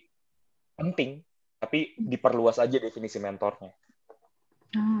 Jadi penting, tapi diperluas aja definisi mentornya.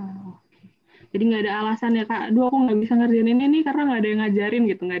 Jadi nggak ada alasan ya Kak, aduh aku nggak bisa ngerjain ini nih karena nggak ada yang ngajarin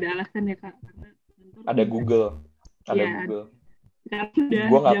gitu, nggak ada alasan ya Kak. Karena ada Google.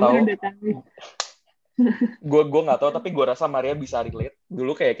 Gue nggak tahu. gue nggak tahu, tapi gue rasa Maria bisa relate.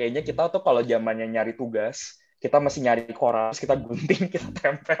 Dulu kayaknya kita tuh kalau zamannya nyari tugas, kita masih nyari koran, kita gunting, kita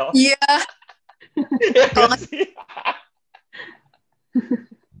tempel. Iya. Kalau sih.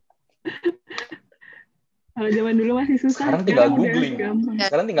 Kalau zaman dulu masih susah. Sekarang tinggal googling.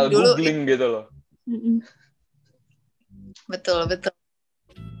 Sekarang tinggal googling gitu loh. Betul.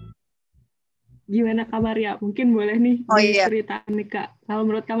 Gimana Kak Maria? Mungkin boleh nih cerita nih Kak. Kalau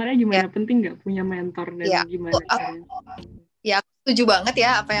menurut Kak Maria gimana? Penting nggak punya mentor dan gimana? Aku setuju banget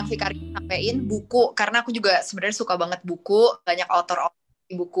ya apa yang Fikari sampaikan. Buku, karena aku juga sebenarnya suka banget buku. Banyak author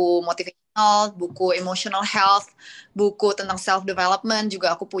buku motivational, buku emotional health, buku tentang self development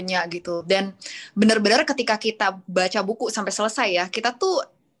juga aku punya gitu. Dan benar-benar ketika kita baca buku sampai selesai ya, kita tuh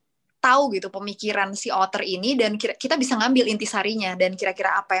tahu gitu pemikiran si author ini dan kita bisa ngambil intisarinya dan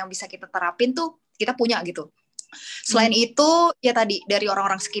kira-kira apa yang bisa kita terapin tuh kita punya gitu. Selain itu ya tadi dari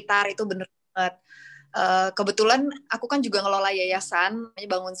orang-orang sekitar itu bener banget. Kebetulan aku kan juga ngelola yayasan,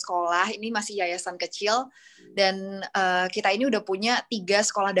 bangun sekolah, ini masih yayasan kecil, dan kita ini udah punya 3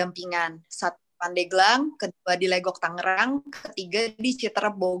 sekolah dampingan, 1 di Pandeglang, kedua di Legok Tangerang, ketiga di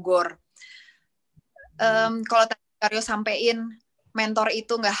Citerep Bogor. Kalau tadi Karyo sampein, mentor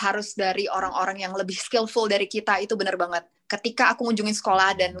itu nggak harus dari orang-orang yang lebih skillful dari kita, itu benar banget. Ketika aku ngunjungin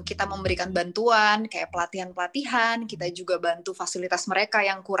sekolah dan kita memberikan bantuan, kayak pelatihan-pelatihan, kita juga bantu fasilitas mereka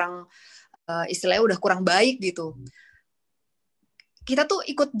yang kurang istilahnya udah kurang baik gitu. Kita tuh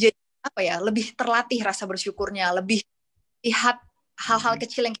ikut jadi lebih terlatih rasa bersyukurnya, lebih lihat hal-hal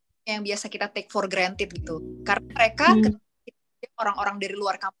kecil yang biasa kita take for granted gitu. Karena mereka orang-orang dari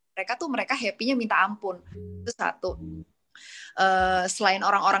luar kampus mereka happy-nya minta ampun. Itu satu. Selain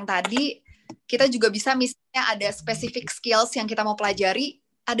orang-orang tadi, kita juga bisa misalnya ada specific skills yang kita mau pelajari,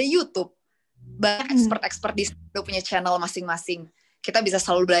 ada YouTube. Banyak expert-expert di sana udah punya channel masing-masing. Kita bisa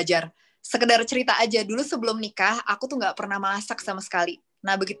selalu belajar. Sekedar cerita aja, dulu sebelum nikah, aku tuh nggak pernah masak sama sekali.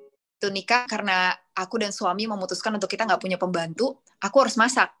 Nah, begitu nikah, karena aku dan suami memutuskan untuk kita nggak punya pembantu, aku harus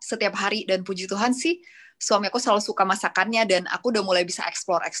masak setiap hari. Dan puji Tuhan sih, suami aku selalu suka masakannya, dan aku udah mulai bisa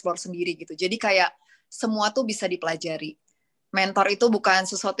explore sendiri gitu. Jadi kayak semua tuh bisa dipelajari. Mentor itu bukan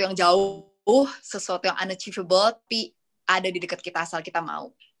sesuatu yang jauh, sesuatu yang unachievable, tapi ada di dekat kita asal kita mau.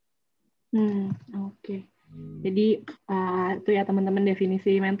 Oke. Jadi itu ya teman-teman,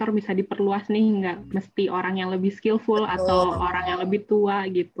 definisi mentor bisa diperluas nih, nggak mesti orang yang lebih skillful atau orang yang lebih tua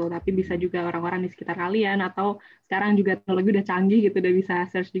gitu, tapi bisa juga orang-orang di sekitar kalian, atau sekarang juga teknologi udah canggih gitu, udah bisa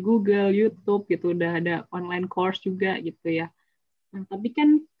search di Google, YouTube gitu, udah ada online course juga gitu ya. Nah, tapi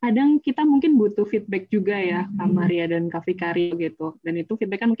kan kadang kita mungkin butuh feedback juga ya, Kak Maria dan Kak Fikari gitu, dan itu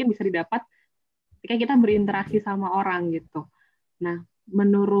feedback kan mungkin bisa didapat ketika kita berinteraksi sama orang gitu. Nah,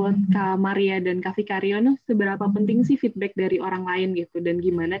 menurut Kak Maria dan Kak Fikario, seberapa penting sih feedback dari orang lain gitu, dan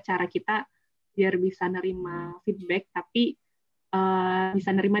gimana cara kita biar bisa nerima feedback tapi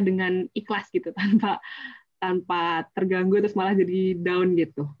bisa nerima dengan ikhlas gitu, tanpa terganggu terus malah jadi down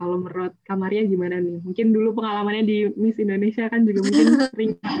gitu. Kalau menurut Kak Maria gimana nih? Mungkin dulu pengalamannya di Miss Indonesia kan juga mungkin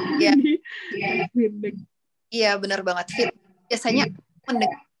sering di feedback. Iya, benar banget. Biasanya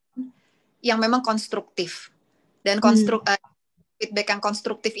yang memang konstruktif dan feedback yang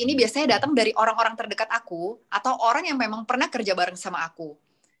konstruktif ini biasanya datang dari orang-orang terdekat aku atau orang yang memang pernah kerja bareng sama aku.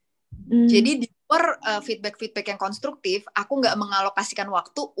 Jadi di luar feedback yang konstruktif, aku nggak mengalokasikan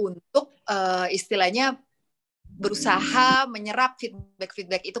waktu untuk istilahnya berusaha menyerap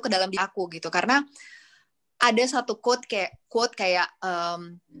feedback itu ke dalam diri aku gitu. Karena ada satu quote kayak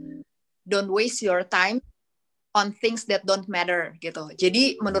don't waste your time on things that don't matter gitu.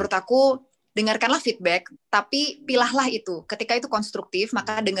 Jadi menurut aku, dengarkanlah feedback, tapi pilahlah itu. Ketika itu konstruktif,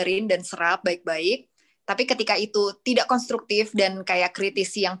 maka dengerin dan serap baik-baik. Tapi ketika itu tidak konstruktif dan kayak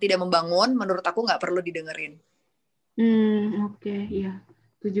kritisi yang tidak membangun, menurut aku nggak perlu didengerin. Oke, iya.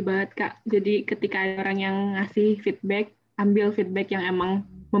 Setuju banget, Kak. Jadi ketika ada orang yang ngasih feedback, ambil feedback yang emang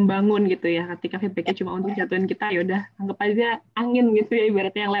membangun gitu ya. Ketika feedbacknya cuma untuk jatuhin kita, ya udah anggap aja angin gitu ya,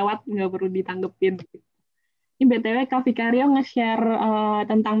 ibaratnya yang lewat nggak perlu ditanggepin. Ini BTW Kak Vikario nge-share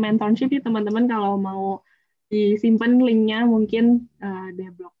tentang mentorship ya teman-teman, kalau mau disimpan linknya mungkin di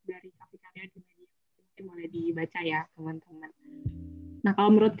blog dari Kak Vikario di media, mungkin boleh dibaca ya teman-teman. Nah kalau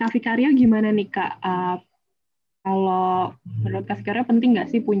menurut Kak Vikario gimana nih Kak? Kalau menurut Kak Vikario penting nggak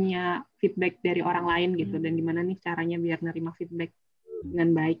sih punya feedback dari orang lain gitu, dan gimana nih caranya biar nerima feedback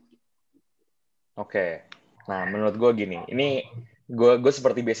dengan baik? Oke. Nah, menurut gue gini, ini gue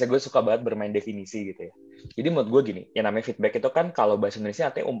seperti biasa gue suka banget bermain definisi gitu ya. Jadi menurut gue gini, yang namanya feedback itu kan kalau bahasa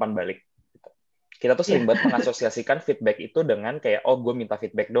Indonesia artinya umpan balik. Gitu. Kita tuh sering banget mengasosiasikan feedback itu dengan kayak, oh gue minta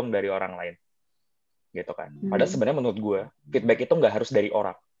feedback dong dari orang lain. Gitu kan. Padahal sebenarnya menurut gue, feedback itu nggak harus dari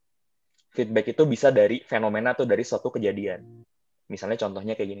orang. Feedback itu bisa dari fenomena atau dari suatu kejadian. Misalnya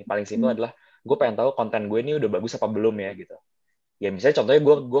contohnya kayak gini, paling simpel adalah, gue pengen tahu konten gue ini udah bagus apa belum ya gitu. Ya misalnya contohnya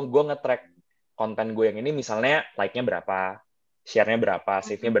gue nge-track konten gue yang ini misalnya like-nya berapa, share-nya berapa,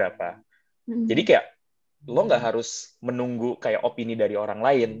 save-nya berapa. Jadi kayak lo nggak harus menunggu kayak opini dari orang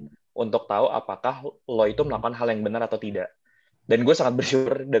lain untuk tahu apakah lo itu melakukan hal yang benar atau tidak. Dan gue sangat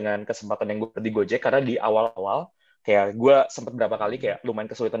bersyukur dengan kesempatan yang gue di Gojek, karena di awal-awal kayak gue sempat berapa kali kayak lumayan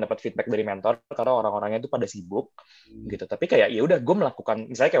kesulitan dapat feedback dari mentor karena orang-orangnya itu pada sibuk gitu. Tapi kayak ya udah gue melakukan,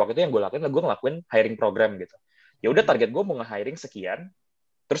 misalnya kayak waktu itu yang gue lakuin, gue ngelakuin hiring program gitu. Ya udah target gue mau nge-hiring sekian,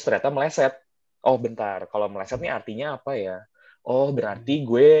 terus ternyata meleset. Oh bentar, kalau meleset nih artinya apa ya? Oh berarti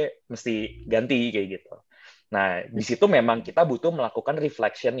gue mesti ganti kayak gitu. Nah di situ memang kita butuh melakukan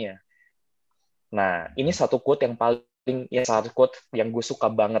reflection-nya. Nah ini satu quote yang paling, ya satu quote yang gue suka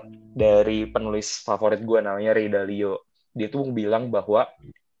banget dari penulis favorit gue namanya Ray Dalio. Dia tuh bilang bahwa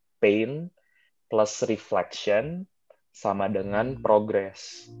pain plus reflection sama dengan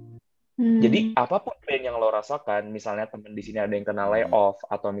progress. Jadi apapun pain yang lo rasakan, misalnya teman di sini ada yang kena layoff,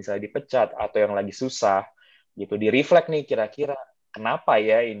 atau misalnya dipecat, atau yang lagi susah, gitu, di reflect nih kira-kira kenapa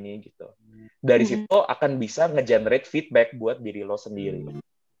ya ini gitu. Dari situ akan bisa nge-generate feedback buat diri lo sendiri.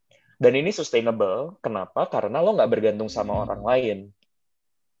 Dan ini sustainable. Kenapa? Karena lo nggak bergantung sama orang lain.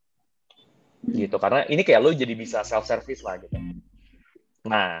 Gitu. Karena ini kayak lo jadi bisa self-service lah gitu.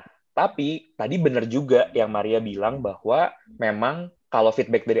 Nah, tapi tadi benar juga yang Maria bilang bahwa memang kalau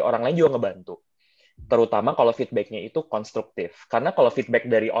feedback dari orang lain juga ngebantu. Terutama kalau feedback-nya itu konstruktif. Karena kalau feedback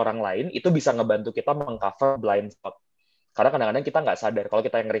dari orang lain, itu bisa ngebantu kita mengcover blind spot. Karena kadang-kadang kita nggak sadar. Kalau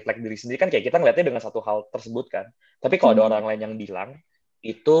kita yang nge-reflect diri sendiri, kan kayak kita ngeliatnya dengan satu hal tersebut kan. Tapi kalau ada orang lain yang bilang,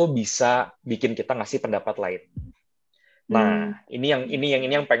 itu bisa bikin kita ngasih pendapat lain. Nah, ini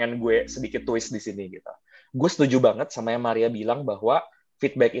yang pengen gue sedikit twist di sini gitu. Gue setuju banget sama yang Maria bilang bahwa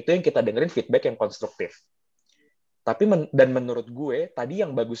feedback itu yang kita dengerin feedback yang konstruktif. Tapi dan menurut gue, tadi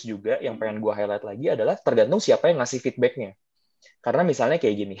yang bagus juga, yang pengen gue highlight lagi adalah tergantung siapa yang ngasih feedbacknya. Karena misalnya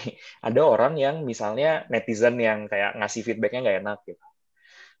kayak gini, ada orang yang misalnya netizen yang kayak ngasih feedbacknya nggak enak gitu.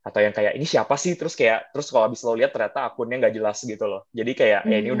 Atau yang kayak, ini siapa sih? Terus kalau habis lo lihat ternyata akunnya nggak jelas gitu loh. Jadi kayak,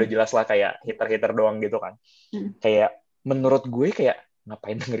 ya ini udah jelas lah kayak hater-hater doang gitu kan. Kayak, menurut gue kayak,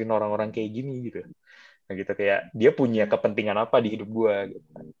 ngapain dengerin orang-orang kayak gini gitu. Nah gitu, kayak, dia punya kepentingan apa di hidup gue gitu.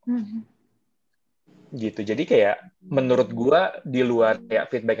 Gitu. Jadi kayak menurut gua di luar kayak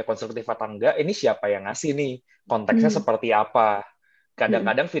feedback konstruktif atau enggak, ini siapa yang ngasih nih, konteksnya seperti apa.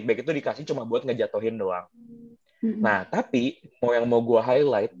 Kadang-kadang feedback itu dikasih cuma buat ngejatuhin doang. Nah, tapi yang mau gua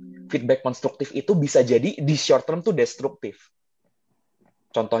highlight, feedback konstruktif itu bisa jadi di short term tuh destruktif.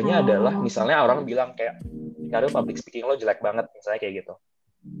 Contohnya adalah misalnya orang bilang kayak, Karyo public speaking lo jelek banget, misalnya kayak gitu.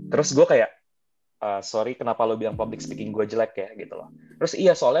 Terus gua kayak, sorry kenapa lo bilang public speaking gue jelek ya gitu loh. Terus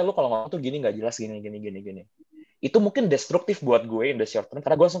iya soalnya lo kalau ngomong tuh gini nggak jelas gini. Itu mungkin destruktif buat gue in the short term,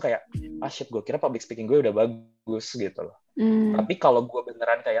 karena gue langsung kayak shit, gue kira public speaking gue udah bagus gitu loh. Tapi kalau gue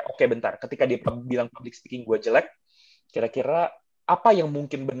beneran kayak oke, bentar, ketika dia bilang public speaking gue jelek, kira-kira apa yang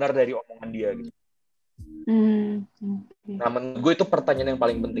mungkin benar dari omongan dia gitu. Nah menurut gue itu pertanyaan yang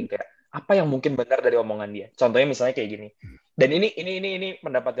paling penting, kayak apa yang mungkin benar dari omongan dia. Contohnya misalnya kayak gini. Dan ini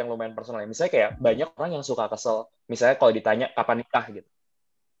pendapat yang lumayan personal. Misalnya kayak banyak orang yang suka kesel. Misalnya kalau ditanya kapan nikah gitu.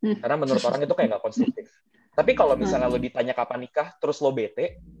 Karena menurut orang itu kayak nggak konstruktif. Tapi kalau misalnya lo ditanya kapan nikah, terus lo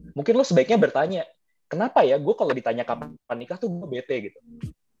bete, mungkin lo sebaiknya bertanya, kenapa ya gue kalau ditanya kapan nikah tuh gue bete gitu.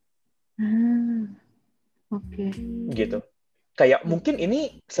 Gitu. Kayak mungkin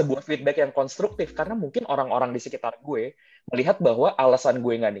ini sebuah feedback yang konstruktif, karena mungkin orang-orang di sekitar gue melihat bahwa alasan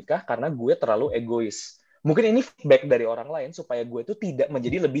gue nggak nikah karena gue terlalu egois. Mungkin ini feedback dari orang lain supaya gue tuh tidak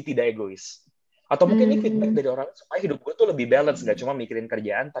menjadi lebih tidak egois. Atau mungkin ini feedback dari orang supaya hidup gue tuh lebih balance, nggak cuma mikirin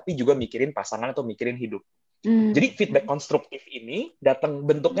kerjaan, tapi juga mikirin pasangan atau mikirin hidup. Jadi feedback konstruktif ini datang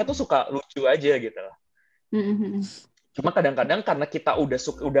bentuknya tuh suka lucu aja gitu lah. Cuma kadang-kadang karena kita udah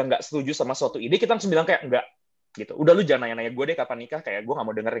nggak setuju sama suatu ide, kita langsung bilang kayak enggak gitu. Udah lu jangan nanya-nanya gue deh kapan nikah, kayak gue nggak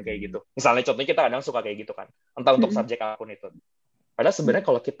mau dengerin kayak gitu. Misalnya contohnya kita kadang suka kayak gitu kan, entah untuk subjek apapun itu. Padahal sebenarnya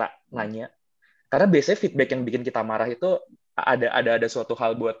kalau kita nanya, karena biasanya feedback yang bikin kita marah itu ada suatu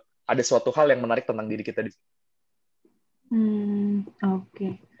hal yang menarik tentang diri kita di sini.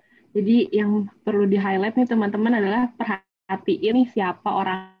 Oke. Jadi yang perlu di-highlight nih teman-teman adalah perhatiin nih siapa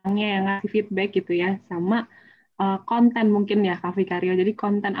orangnya yang ngasih feedback gitu ya, sama konten mungkin ya Kak Vikario. Jadi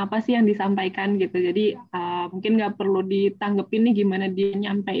konten apa sih yang disampaikan gitu. Jadi mungkin nggak perlu ditanggepin nih gimana dia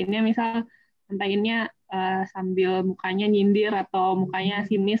nyampeinnya, misal nyampeinnya sambil mukanya nyindir atau mukanya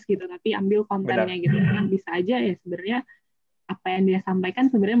sinis gitu, tapi ambil kontennya gitu. Nah, bisa aja ya sebenarnya apa yang dia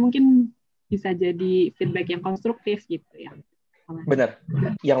sampaikan sebenarnya mungkin bisa jadi feedback yang konstruktif gitu ya. Bener.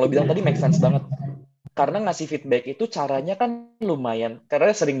 Yang lo bilang tadi make sense banget. Karena ngasih feedback itu caranya kan lumayan.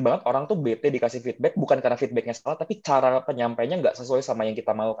 Karena sering banget orang tuh bete dikasih feedback, bukan karena feedbacknya salah, tapi cara penyampainya nggak sesuai sama yang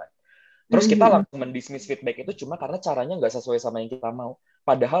kita mau kan. Terus kita langsung mendismiss feedback itu cuma karena caranya nggak sesuai sama yang kita mau.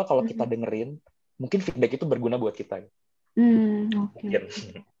 Padahal kalau kita dengerin, mungkin feedback itu berguna buat kita. Oke.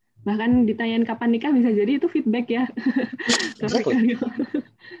 Bahkan ditanyain kapan nikah bisa jadi itu feedback ya. Exactly.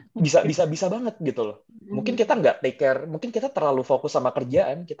 Bisa banget gitu loh. Mungkin kita nggak take care, mungkin kita terlalu fokus sama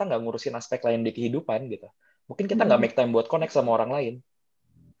kerjaan, kita nggak ngurusin aspek lain di kehidupan gitu. Mungkin kita nggak make time buat connect sama orang lain.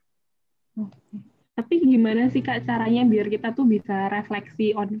 Tapi gimana sih Kak caranya biar kita tuh bisa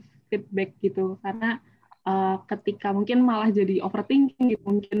refleksi on feedback gitu? Karena ketika mungkin malah jadi overthinking gitu,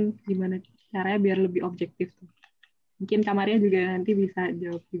 mungkin gimana caranya biar lebih objektif tuh? Mungkin Kak Maria juga nanti bisa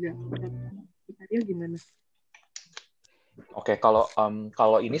jawab juga. Maria gimana? Oke,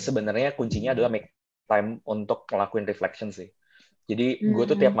 kalau ini sebenarnya kuncinya adalah make time untuk ngelakuin reflection sih. Jadi gue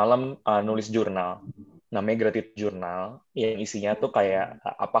tuh tiap malam nulis jurnal, namanya gratitude journal, yang isinya tuh kayak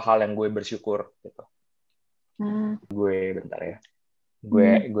apa hal yang gue bersyukur gitu. Gue bentar ya,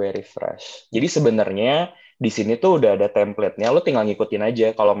 gue refresh. Jadi sebenarnya di sini tuh udah ada template-nya, lo tinggal ngikutin aja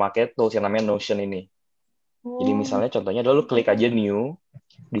kalau pakai tools yang namanya Notion ini. Jadi misalnya contohnya adalah lo klik aja new,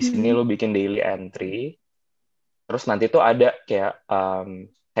 di sini lo bikin daily entry. Terus nanti tuh ada kayak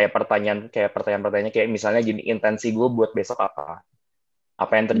pertanyaan-pertanyaan kayak misalnya gini, intensi gue buat besok apa?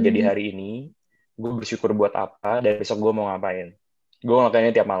 Apa yang terjadi hari ini? Gue bersyukur buat apa? Dan besok gue mau ngapain? Gue ngelakuin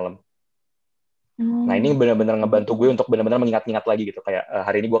ini tiap malam. Nah ini benar-benar ngebantu gue untuk benar-benar mengingat-ingat lagi gitu, kayak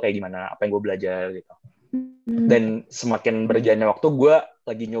hari ini gue kayak gimana? Apa yang gue belajar gitu. Dan semakin berjalannya waktu, gue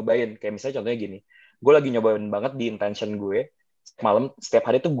lagi nyobain. Kayak misalnya contohnya gini, gue lagi nyobain banget di intention gue. Setiap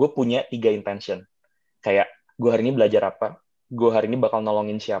hari tuh gue punya 3 intention. Kayak gue hari ini belajar apa, gue hari ini bakal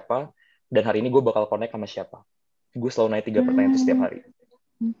nolongin siapa, dan hari ini gue bakal connect sama siapa. Gue selalu nanya 3 pertanyaan itu setiap hari.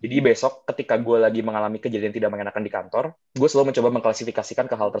 Jadi besok ketika gue lagi mengalami kejadian tidak mengenakan di kantor, gue selalu mencoba mengklasifikasikan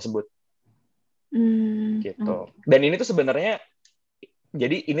ke hal tersebut. Gitu. Dan ini tuh sebenarnya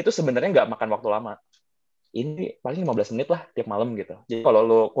nggak makan waktu lama. Ini paling 15 menit lah tiap malam gitu. Jadi kalau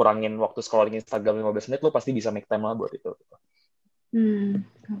lo kurangin waktu scrolling Instagram 15 menit, lo pasti bisa make time lah buat itu.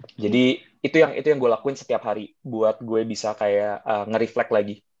 Jadi itu yang gue lakuin setiap hari buat gue bisa kayak nge-reflect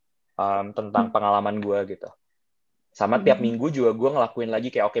lagi tentang pengalaman gue gitu. Sama tiap minggu juga gue ngelakuin lagi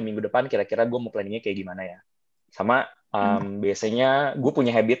kayak oke, minggu depan kira-kira gue mau planningnya kayak gimana ya. Sama biasanya gue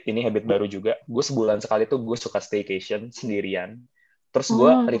punya habit baru juga. Gue sebulan sekali tuh gue suka staycation sendirian. Terus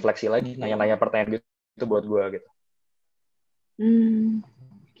gue refleksi lagi, nanya-nanya pertanyaan itu buat gue gitu.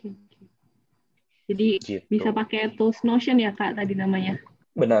 Jadi gitu. Bisa pakai tools Notion ya Kak tadi namanya?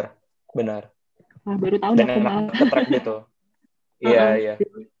 Benar. Wah, baru tahu dan enak ke-track gitu. Iya.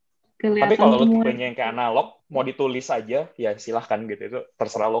 Tapi kalau lo tipenya yang kayak analog, mau ditulis aja, ya silahkan gitu. Itu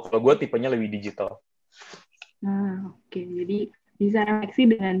terserah lo. Kalau gue tipenya lebih digital. Oke. Jadi bisa refleksi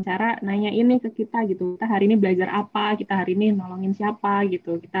dengan cara nanya ini ke kita gitu. Kita hari ini belajar apa, kita hari ini nolongin siapa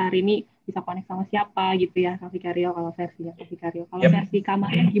gitu. Kita hari ini bisa connect sama siapa gitu ya, Kak Vikario kalau versinya Kak Vikario. Kalau versi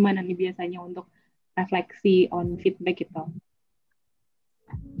Kamaria gimana nih biasanya untuk refleksi on feedback gitu?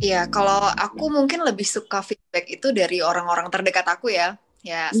 Iya, kalau aku mungkin lebih suka feedback itu dari orang-orang terdekat aku ya.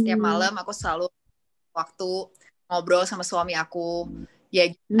 Ya, setiap malam aku selalu waktu ngobrol sama suami aku. Ya,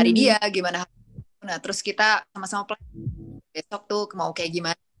 hari dia gimana. Nah, terus kita sama-sama plan besok tuh mau kayak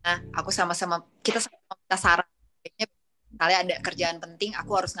gimana. Aku sama-sama, kita saran. Misalnya ada kerjaan penting,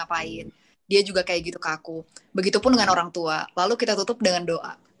 aku harus ngapain. Dia juga kayak gitu ke aku. Begitupun dengan orang tua. Lalu kita tutup dengan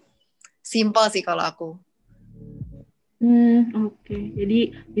doa. Simple sih kalau aku. Oke.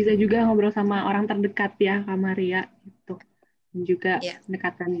 Jadi bisa juga ngobrol sama orang terdekat ya, Kak Maria gitu. Dan juga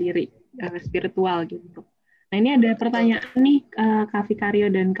pendekatan diri spiritual gitu. Nah ini ada pertanyaan nih Kak Vikario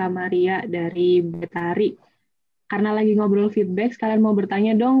dan Kak Maria dari Betari. karena lagi ngobrol feedback, sekalian mau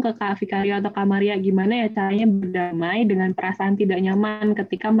bertanya dong ke Kak Vikario atau Kak Maria, gimana ya caranya berdamai dengan perasaan tidak nyaman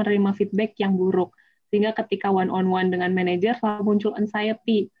ketika menerima feedback yang buruk. Sehingga ketika one-on-one dengan manajer selalu muncul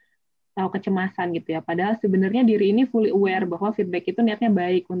anxiety atau kecemasan gitu ya. Padahal sebenarnya diri ini fully aware bahwa feedback itu niatnya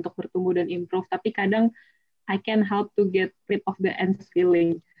baik untuk bertumbuh dan improve, tapi kadang I can help to get rid of the anxious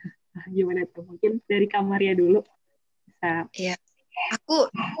feeling. Gimana tuh? Mungkin dari Kak Maria dulu. Bisa. Iya. Aku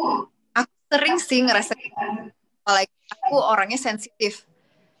sering sih ngerasa, apalagi aku orangnya sensitif.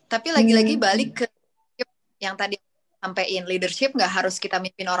 Tapi lagi-lagi balik ke yang tadi sampaikan, leadership nggak harus kita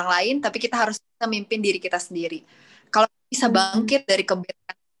mimpin orang lain, tapi kita harus bisa mimpin diri kita sendiri. Kalau bisa bangkit dari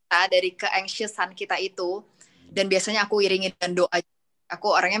kebetulan kita, dari ke-anxiousan kita itu, dan biasanya aku iringi dengan doa. Aku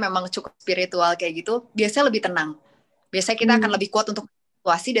orangnya memang cukup spiritual kayak gitu, biasanya lebih tenang. Biasanya kita akan lebih kuat untuk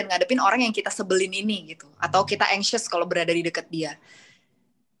situasi dan ngadepin orang yang kita sebelin ini gitu, atau kita anxious kalau berada di dekat dia.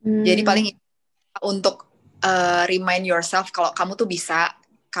 Jadi paling untuk remind yourself kalau kamu tuh bisa,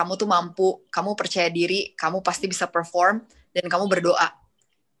 kamu tuh mampu, kamu percaya diri, kamu pasti bisa perform, dan kamu berdoa.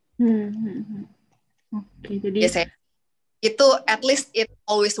 Oke, jadi biasanya itu at least it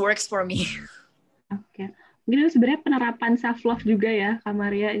always works for me. Oke. Mungkin itu sebenarnya penerapan self love juga ya, Kak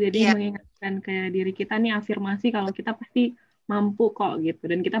Maria. Jadi mengingatkan ke diri kita nih, afirmasi kalau kita pasti mampu kok gitu,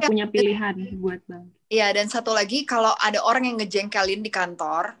 dan kita punya pilihan buat bangkit. Iya, dan satu lagi, kalau ada orang yang ngejengkelin di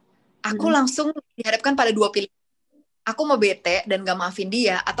kantor, aku langsung dihadapkan pada dua pilihan. Aku mau bete dan gak maafin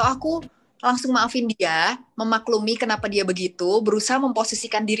dia, atau aku langsung maafin dia, memaklumi kenapa dia begitu, berusaha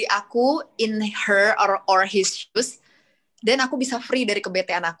memposisikan diri aku in her or his shoes, dan aku bisa free dari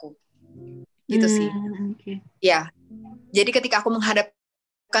kebetean aku. Gitu sih. Ya. Jadi ketika aku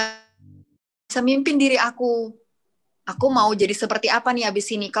menghadapkan, bisa mimpin diri aku mau jadi seperti apa nih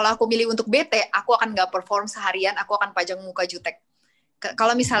abis ini. Kalau aku milih untuk bete, aku akan gak perform seharian, aku akan pajang muka jutek.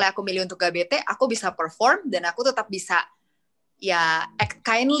 Kalau misalnya aku milih untuk gak bete, aku bisa perform dan aku tetap bisa ya act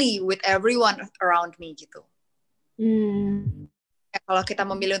kindly with everyone around me gitu. Ya, kalau kita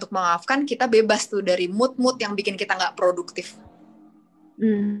memilih untuk memaafkan, kita bebas tuh dari mood-mood yang bikin kita gak produktif.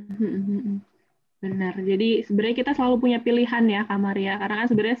 Benar. Jadi sebenarnya kita selalu punya pilihan ya, Kak Maria. Karena kan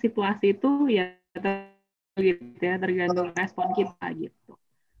sebenarnya situasi itu ya gitu ya, tergantung respon kita gitu.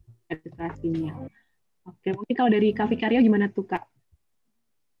 Situasinya. Oke, mungkin kalau dari Kak Vikario gimana tuh, Kak?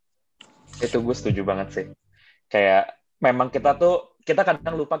 Itu gue setuju banget sih. Kayak memang kita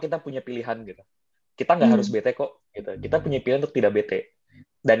kadang lupa kita punya pilihan gitu. Kita nggak harus bete kok gitu. Kita punya pilihan untuk tidak bete.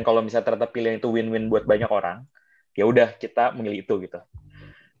 Dan kalau misalnya ternyata pilihan itu win-win buat banyak orang, ya udah kita memilih itu gitu.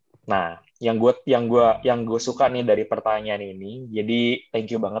 Nah, yang gue suka nih dari pertanyaan ini, jadi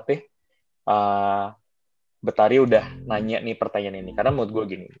thank you banget deh. Betari udah nanya nih pertanyaan ini, karena menurut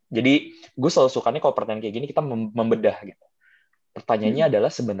gue gini. Jadi gue selalu suka nih kalau pertanyaan kayak gini kita membedah gitu. Pertanyaannya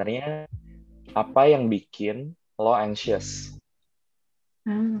adalah sebenarnya apa yang bikin lo anxious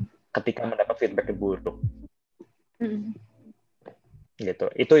ketika mendapat feedback buruk? Gitu.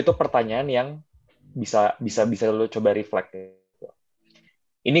 Itu pertanyaan yang bisa lo coba reflect. Gitu.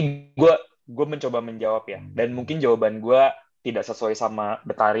 Ini gue mencoba menjawab ya, dan mungkin jawaban gue tidak sesuai sama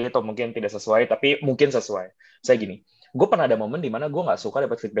Betari atau mungkin tidak sesuai, tapi mungkin sesuai. Saya gini, gue pernah ada momen di mana gue nggak suka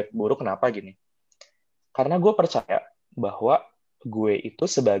dapat feedback buruk. Kenapa gini? Karena gue percaya bahwa gue itu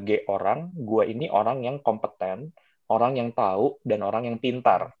sebagai orang, gue ini orang yang kompeten, orang yang tahu, dan orang yang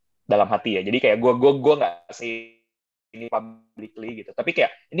pintar dalam hati ya. Jadi kayak gue nggak sih ini publicly gitu. Tapi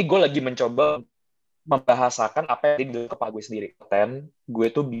kayak ini gue lagi mencoba membahasakan apa yang ada di dalam kepala gue sendiri. Dan gue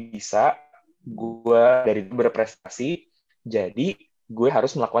tuh bisa, gue dari berprestasi, jadi gue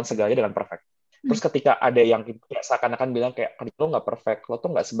harus melakukan segalanya dengan perfect. Terus ketika ada yang kayak seakan-akan bilang kayak lo nggak perfect, lo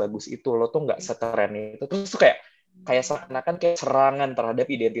tuh nggak sebagus itu, lo tuh nggak sekeren itu, terus tuh kayak seakan-akan kayak serangan terhadap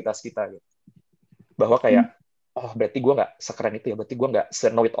identitas kita gitu. Bahwa kayak oh berarti gue nggak sekeren itu ya, berarti gue nggak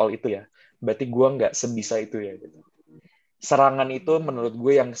se-know it all itu ya, berarti gue nggak sebisa itu ya gitu. Serangan itu menurut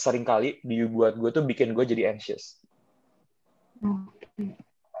gue yang sering kali dibuat gue tuh bikin gue jadi anxious.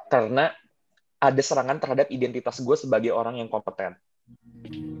 Karena ada serangan terhadap identitas gue sebagai orang yang kompeten.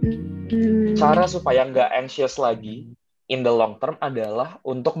 Cara supaya nggak anxious lagi in the long term adalah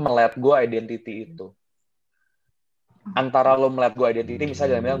untuk melihat gue identity itu. Antara lo melihat gue identity,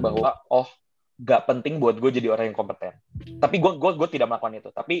 misalnya bilang bahwa oh nggak penting buat gue jadi orang yang kompeten. Tapi gue tidak melakukan itu.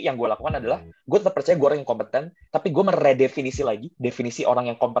 Tapi yang gue lakukan adalah gue tetap percaya gue orang yang kompeten, tapi gue meredefinisi lagi definisi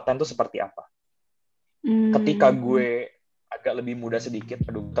orang yang kompeten itu seperti apa. Ketika gue agak lebih muda sedikit,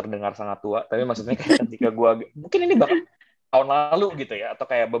 aduh terdengar sangat tua, tapi maksudnya kayak ketika gue mungkin ini bahkan tahun lalu gitu ya, atau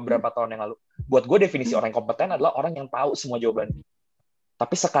kayak beberapa tahun yang lalu, buat gue definisi orang yang kompeten adalah orang yang tahu semua jawaban.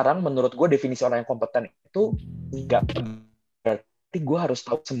 Tapi sekarang menurut gue definisi orang yang kompeten itu nggak berarti gue harus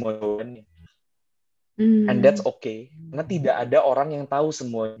tahu semua jawabannya. And that's okay. Karena tidak ada orang yang tahu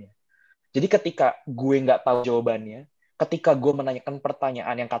semuanya. Jadi ketika gue nggak tahu jawabannya, ketika gue menanyakan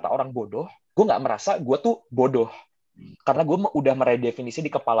pertanyaan yang kata orang bodoh, gue nggak merasa gue tuh bodoh. Karena gue udah meredefinisi di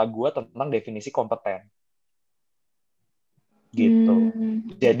kepala gue tentang definisi kompeten. Gitu.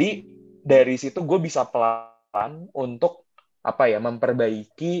 Jadi dari situ gue bisa pelan untuk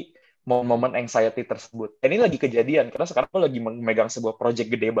memperbaiki momen anxiety tersebut. Dan ini lagi kejadian karena sekarang gue lagi memegang sebuah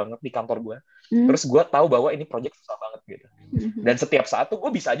project gede banget di kantor gue. Terus gue tahu bahwa ini project susah banget gitu. Dan setiap saat tuh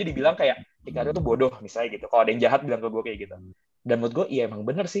gue bisa aja dibilang kayak Ricardo tuh bodoh misalnya gitu. Kalau ada yang jahat bilang ke gue kayak gitu. Dan menurut gue iya emang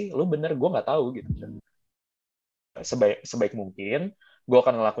bener sih, lu bener, gue nggak tahu gitu. Sebaik mungkin gue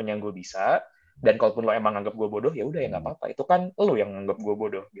akan ngelakuin yang gue bisa. Dan kalaupun lo emang anggap gue bodoh, ya udah ya nggak apa-apa. Itu kan lo yang anggap gue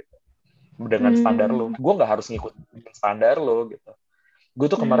bodoh gitu. Dengan standar lo, gue nggak harus ngikutin standar lo gitu. Gue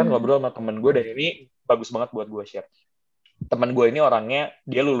tuh kemarin ngobrol sama temen gue, dan ini bagus banget buat gue share. Temen gue ini orangnya,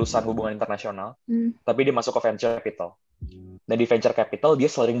 dia lulusan hubungan internasional, tapi dia masuk ke venture capital. Dan di venture capital, dia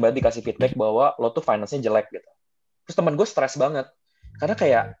sering banget dikasih feedback bahwa lo tuh finance-nya jelek gitu. Terus temen gue stres banget. Karena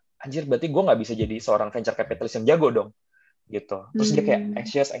kayak, anjir berarti gue nggak bisa jadi seorang venture capitalist yang jago dong. Gitu. Terus dia kayak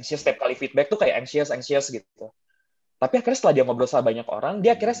anxious, setiap kali feedback tuh kayak anxious gitu. Tapi akhirnya setelah dia ngobrol sama banyak orang,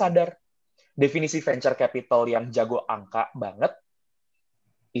 dia akhirnya sadar, definisi venture capital yang jago angka banget,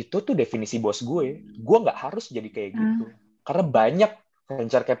 itu tuh definisi bos gue. Gue nggak harus jadi kayak gitu. Karena banyak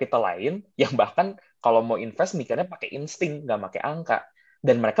venture capital lain yang bahkan kalau mau invest mikirnya pakai insting, nggak pakai angka.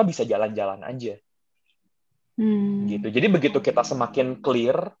 Dan mereka bisa jalan-jalan aja. Gitu. Jadi begitu kita semakin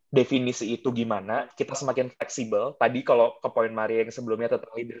clear definisi itu gimana, kita semakin fleksibel. Tadi kalau ke poin Maria yang sebelumnya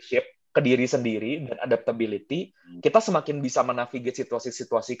tentang leadership, ke diri sendiri, dan adaptability, kita semakin bisa menavigate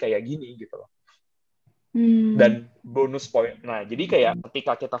situasi-situasi kayak gini gitu loh. Dan bonus point. Nah, jadi kayak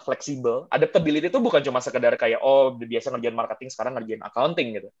ketika kita fleksibel, adaptability itu bukan cuma sekedar kayak, oh, biasa ngerjain marketing, sekarang ngerjain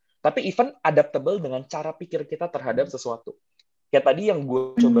accounting gitu. Tapi even adaptable dengan cara pikir kita terhadap sesuatu. Kayak tadi yang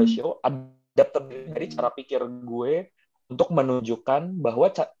gue coba show, adaptability dari cara pikir gue untuk menunjukkan bahwa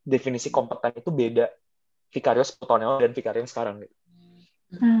definisi kompeten itu beda. Vicario 10 tahun yang lalu dan Vicario yang sekarang. Gitu.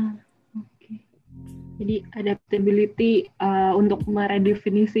 Okay. Jadi adaptability untuk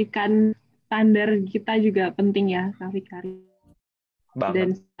meredefinisikan standar kita juga penting ya, Kak Vicario.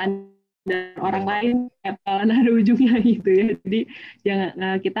 Dan standar orang lain kapan ada ujungnya gitu ya. Jadi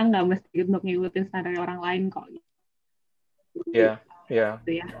kita nggak mesti untuk ngikutin standar orang lain kok. Iya.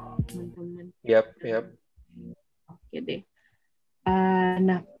 Gitu ya, teman-teman. Yap. Oke deh.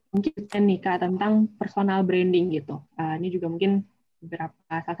 Nah, mungkin nih Kak tentang personal branding gitu. Ini juga mungkin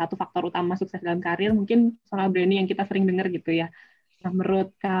salah satu faktor utama sukses dalam karir, mungkin personal branding yang kita sering dengar gitu ya. Nah,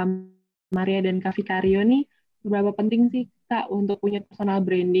 menurut Kak Maria dan Kak Vicario nih, seberapa penting sih Kak untuk punya personal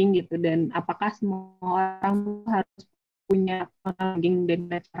branding gitu, dan apakah semua orang harus punya personal branding dan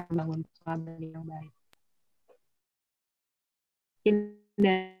cara membangun personal branding yang baik? Mungkin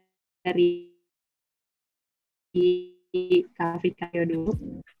dari Kak Vicario dulu.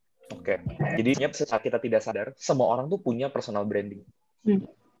 Oke. Jadi secara kita tidak sadar, semua orang tuh punya personal branding.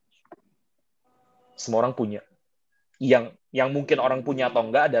 Semua orang punya. Yang mungkin orang punya atau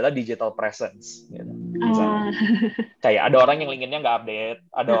enggak adalah digital presence. Gitu. Kayak ada orang yang LinkedIn-nya nggak update,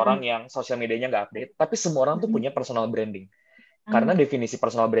 ada orang yang sosial medianya nggak update, tapi semua orang tuh punya personal branding. Karena definisi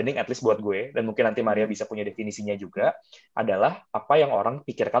personal branding, at least buat gue, dan mungkin nanti Maria bisa punya definisinya juga, adalah apa yang orang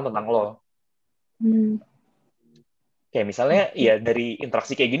pikirkan tentang lo. Kayak misalnya, ya dari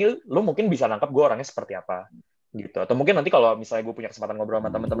interaksi kayak gini, lo mungkin bisa nangkap gue orangnya seperti apa. Gitu. Atau mungkin nanti kalau misalnya gue punya kesempatan ngobrol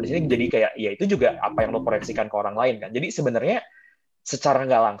sama teman-teman di sini, jadi kayak, ya itu juga apa yang lo proyeksikan ke orang lain kan. Jadi sebenarnya, secara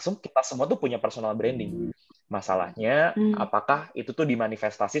nggak langsung, kita semua tuh punya personal branding. Masalahnya, apakah itu tuh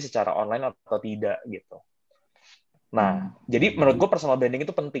dimanifestasi secara online atau tidak, gitu. Nah, jadi menurut gue personal branding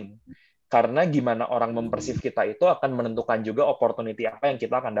itu penting. Karena gimana orang mempersif kita itu akan menentukan juga opportunity apa yang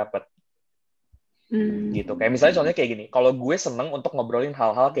kita akan dapat. Gitu. Kayak misalnya contohnya kayak gini, kalau gue seneng untuk ngobrolin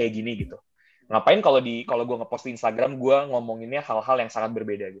hal-hal kayak gini gitu. Ngapain kalau gue ngepost di Instagram, gue ngomonginnya hal-hal yang sangat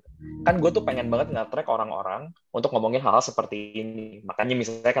berbeda gitu. Kan gue tuh pengen banget nge-track orang-orang untuk ngomongin hal-hal seperti ini. Makanya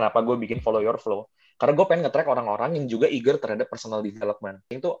misalnya kenapa gue bikin Follow Your Flow. Karena gue pengen nge-track orang-orang yang juga eager terhadap personal development.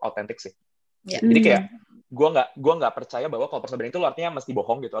 Itu authentic sih. Yeah. Jadi kayak gue nggak percaya bahwa kalau personal branding itu artinya mesti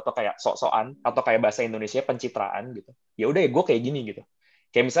bohong gitu, atau kayak sok-sokan, atau kayak bahasa Indonesia pencitraan gitu. Ya udah ya gue kayak gini gitu.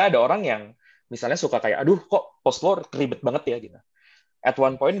 Kayak misalnya ada orang yang misalnya suka kayak, aduh kok post lo ribet banget ya gitu. At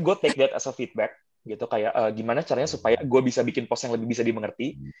one point gue take that as a feedback gitu, kayak gimana caranya supaya gue bisa bikin post yang lebih bisa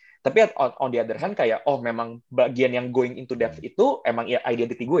dimengerti. Tapi on the other hand kayak, oh memang bagian yang going into depth itu emang ya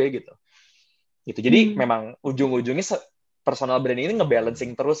identity gue gitu. Gitu. Jadi memang ujung-ujungnya personal branding ini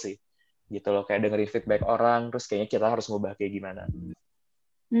ngebalancing terus sih. Gitu loh, kayak dengerin feedback orang, terus kayaknya kita harus ngubah kayak gimana.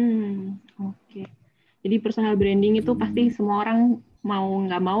 Oke. Jadi personal branding itu pasti semua orang mau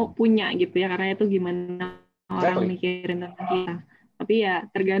nggak mau punya gitu ya, karena itu gimana orang Exactly. mikirin tentang kita. Tapi ya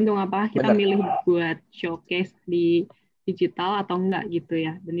tergantung apa kita Bener. milih buat showcase di digital atau enggak gitu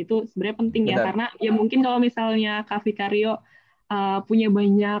ya. Dan itu sebenarnya penting ya, Bener. karena ya mungkin kalau misalnya Kak Vikario punya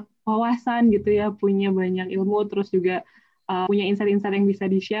banyak wawasan gitu ya, punya banyak ilmu, terus juga punya insight-insight yang bisa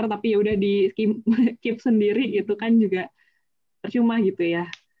di-share, tapi ya udah di keep sendiri gitu kan juga percuma gitu ya,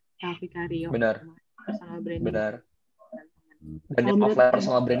 Kak Vikario. Bener. Personal branding. Bener. Dan Kalau yang menurut offline kamu,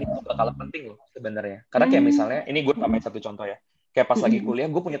 personal branding itu gak kalah penting loh sebenarnya. Karena kayak misalnya, ini gue tambahin satu contoh ya. Kayak pas lagi kuliah,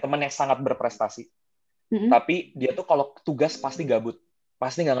 gue punya teman yang sangat berprestasi. Tapi dia tuh kalau tugas pasti gabut.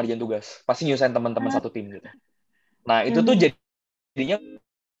 Pasti nggak ngerjain tugas. Pasti nyusahin teman-teman satu tim gitu. Nah, itu tuh jadinya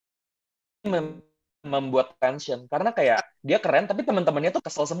membuat tension. Karena kayak dia keren, tapi teman-temannya tuh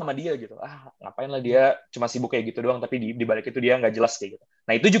kesel sama dia gitu. Ah, ngapain lah dia cuma sibuk kayak gitu doang, tapi di balik itu dia nggak jelas kayak gitu.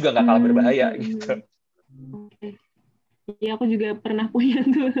 Nah, itu juga nggak kalah berbahaya gitu. Oke. Iya, aku juga pernah punya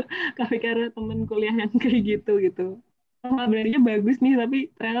tuh karena temen kuliah yang kayak gitu gitu. Sama brandnya bagus nih,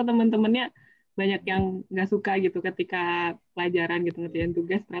 tapi ternyata teman-temannya banyak yang nggak suka gitu ketika pelajaran gitu ngerjain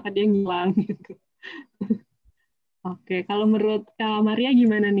tugas, ternyata dia ngilang gitu. Oke, kalau menurut Kak Maria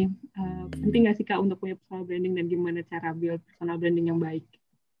gimana nih? Penting nggak sih Kak untuk punya personal branding dan gimana cara build personal branding yang baik?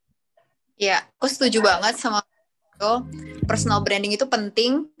 Ya, aku setuju banget sama itu. Personal branding itu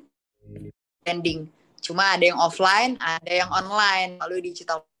penting, branding. Cuma ada yang offline, ada yang online, lalu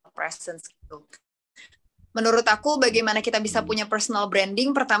digital presence gitu. Menurut aku, bagaimana kita bisa punya personal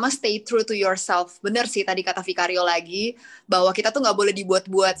branding, pertama stay true to yourself. Bener sih tadi kata Vikario lagi, bahwa kita tuh nggak boleh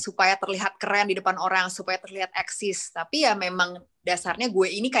dibuat-buat supaya terlihat keren di depan orang, supaya terlihat eksis. Tapi ya memang dasarnya gue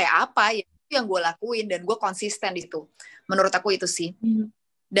ini kayak apa, ya itu yang gue lakuin, dan gue konsisten di situ. Menurut aku itu sih.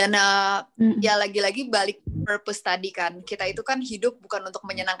 Dan ya lagi-lagi balik purpose tadi kan, kita itu kan hidup bukan untuk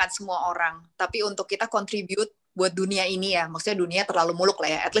menyenangkan semua orang, tapi untuk kita contribute buat dunia ini ya, maksudnya dunia terlalu muluk lah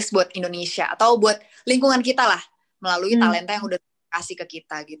ya, at least buat Indonesia, atau buat lingkungan kita lah, melalui talenta yang udah kasih ke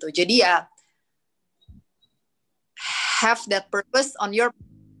kita gitu. Jadi ya, have that purpose on your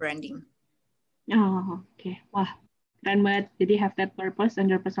branding. Oh, oke. Wah, keren banget. Jadi have that purpose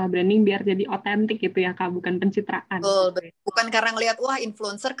on your personal branding biar jadi otentik gitu ya, Kak, bukan pencitraan. Betul. Bukan karena ngelihat, wah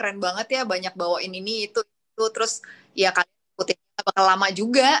influencer keren banget ya, banyak bawain ini, itu, terus ya kalian ikutin bakal lama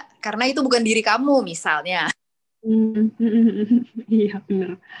juga, karena itu bukan diri kamu misalnya. Iya,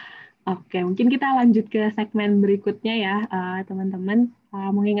 benar. Oke, mungkin kita lanjut ke segmen berikutnya ya, teman-teman.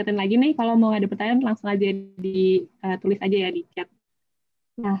 Mau ngingetin lagi nih, kalau mau ada pertanyaan langsung aja ditulis aja ya di chat.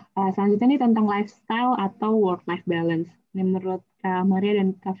 Nah, selanjutnya nih tentang lifestyle atau work-life balance. Ini menurut Kak Maria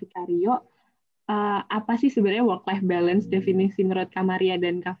dan Kak Vikario, apa sih sebenarnya work-life balance, definisi menurut Kak Maria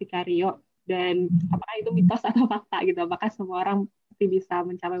dan Kak Vikario, dan apakah itu mitos atau fakta gitu? Apakah semua orang pasti bisa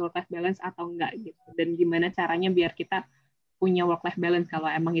mencapai work-life balance atau enggak gitu? Dan gimana caranya biar kita punya work-life balance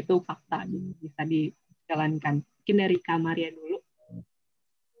kalau emang itu fakta gitu, bisa dijalankan? Mungkin dari Kak Maria dulu.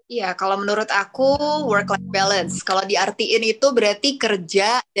 Iya, kalau menurut aku work-life balance. Kalau diartiin itu berarti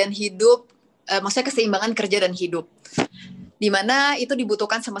kerja dan hidup, maksudnya keseimbangan kerja dan hidup. Dimana itu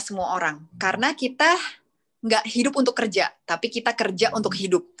dibutuhkan sama semua orang. Karena kita nggak hidup untuk kerja, tapi kita kerja untuk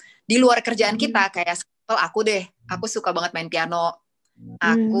hidup. Di luar kerjaan kita, kayak aku deh, aku suka banget main piano,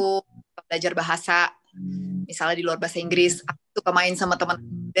 aku belajar bahasa, misalnya di luar bahasa Inggris, aku suka main sama teman.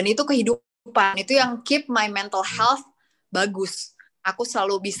 Dan itu kehidupan, itu yang keep my mental health bagus. Aku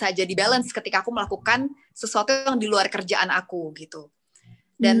selalu bisa jadi balance ketika aku melakukan sesuatu yang di luar kerjaan aku gitu.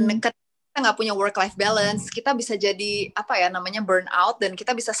 Dan ketika kita nggak punya work-life balance, kita bisa jadi apa ya namanya burnout dan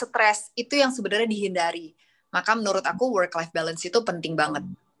kita bisa stres. Itu yang sebenarnya dihindari. Maka menurut aku work-life balance itu penting banget.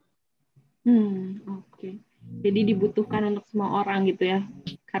 Oke. Jadi dibutuhkan untuk semua orang gitu ya.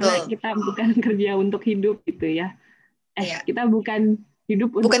 Karena kita bukan kerja untuk hidup gitu ya. Kita bukan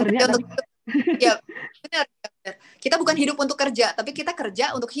hidup untuk kerja tapi ya benar. Kita bukan hidup untuk kerja, tapi kita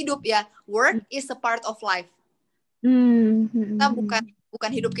kerja untuk hidup ya. Work is a part of life. Kita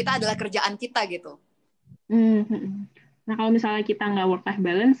bukan hidup kita adalah kerjaan kita gitu. Nah kalau misalnya kita nggak work life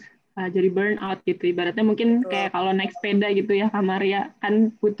balance, jadi burnout gitu. Ibaratnya mungkin kayak kalau naik sepeda gitu ya, Kak Maria kan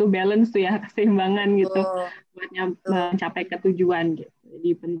butuh balance tuh ya, keseimbangan gitu buat mencapai ke tujuan gitu. Jadi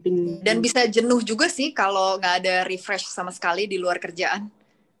penting. Dan bisa jenuh juga sih kalau nggak ada refresh sama sekali di luar kerjaan.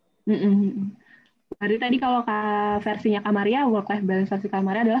 Berarti tadi kalau versinya Kak Maria, work life balance versi Kak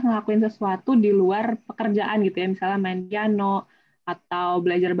Maria adalah ngelakuin sesuatu di luar pekerjaan gitu ya, misalnya main piano atau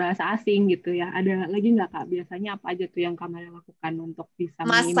belajar bahasa asing gitu ya. Ada lagi nggak Kak? Biasanya apa aja tuh yang Kak Maria lakukan untuk bisa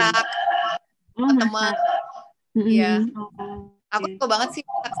masak? Masak. Iya. Aku suka banget sih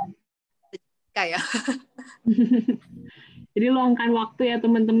kayak. Jadi luangkan waktu ya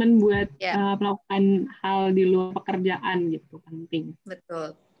teman-teman buat Ya, melakukan hal di luar pekerjaan gitu, penting.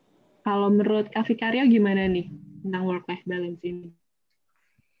 betul. Kalau menurut Kak Fikario gimana nih tentang work-life balance ini?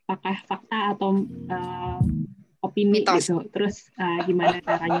 Apakah fakta atau opini Mitos. gitu? Terus gimana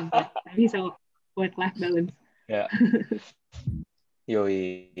caranya buat bisa work-life balance? Ya,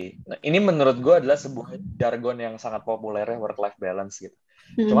 yoi. Nah, ini menurut gue adalah sebuah jargon yang sangat populer ya, work-life balance gitu.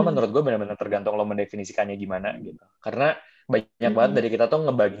 Cuma Hmm. menurut gue benar-benar tergantung lo mendefinisikannya gimana gitu. Karena banyak banget Hmm. dari kita tuh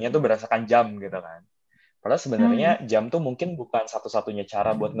ngebaginya tuh berdasarkan jam gitu kan. Padahal sebenarnya Hmm. jam tuh mungkin bukan satu-satunya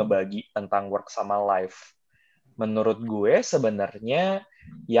cara buat ngebagi tentang work sama life. Menurut gue sebenarnya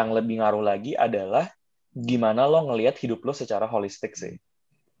yang lebih ngaruh lagi adalah gimana lo ngelihat hidup lo secara holistik sih.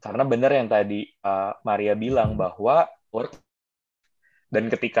 Karena bener yang tadi Maria bilang bahwa work, dan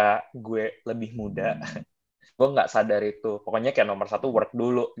ketika gue lebih muda, gue nggak sadar itu. Pokoknya kayak nomor satu work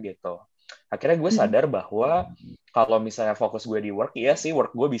dulu gitu. Akhirnya gue Hmm. sadar bahwa kalau misalnya fokus gue di work, iya sih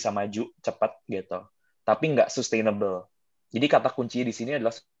work gue bisa maju cepat gitu. Tapi nggak sustainable. Jadi kata kunci di sini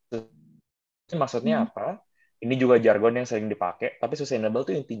adalah maksudnya Hmm. apa? Ini juga jargon yang sering dipakai, tapi sustainable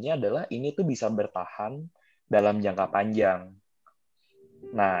tuh intinya adalah ini tuh bisa bertahan dalam jangka panjang.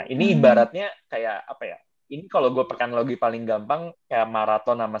 Nah, ini Hmm. ibaratnya kayak apa ya? Ini kalau gue pakai analogi paling gampang kayak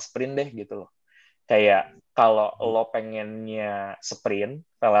maraton sama sprint deh gitu loh. Kayak kalau lo pengennya sprint,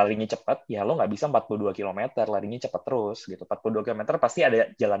 larinya cepat, ya lo nggak bisa 42 kilometer, larinya cepat terus gitu. 42 kilometer pasti ada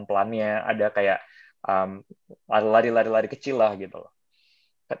jalan pelannya, ada kayak um, lari-lari kecil lah gitu loh.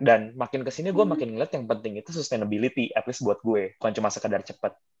 Dan makin kesini gue makin ngeliat yang penting itu sustainability, at least buat gue. Bukan cuma sekedar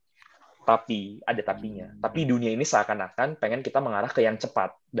cepet. Tapi, ada tapinya. Tapi dunia ini seakan-akan pengen kita mengarah ke yang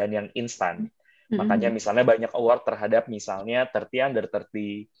cepat dan yang instan. Makanya Hmm. misalnya banyak award terhadap misalnya 30 under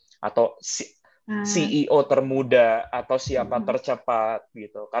 30, atau Ah. CEO termuda, atau siapa tercepat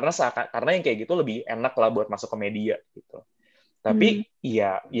gitu. Karena yang kayak gitu lebih enak lah buat masuk ke media gitu. Hmm. Tapi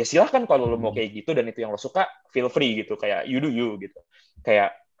ya silahkan kalau lo mau kayak gitu dan itu yang lo suka, feel free gitu, kayak you do you gitu.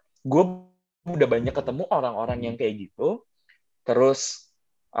 Kayak gue udah banyak ketemu orang-orang yang kayak gitu, terus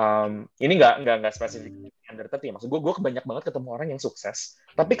ini nggak spesifik under 30, maksud gue banyak banget ketemu orang yang sukses,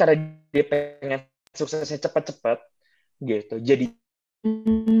 tapi karena dia pengen suksesnya cepat-cepat gitu, jadi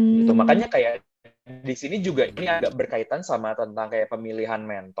gitu. Hmm. Makanya kayak di sini juga ini agak berkaitan sama tentang kayak pemilihan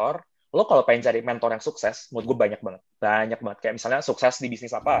mentor. Lo kalau pengen cari mentor yang sukses, menurut gue banyak banget. Kayak misalnya sukses di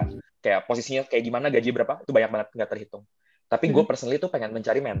bisnis apa, kayak posisinya kayak gimana, gaji berapa, itu banyak banget nggak terhitung. Tapi gue Hmm. personally tuh pengen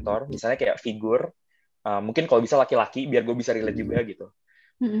mencari mentor, misalnya kayak figur, mungkin kalau bisa laki-laki, biar gue bisa relate juga gitu.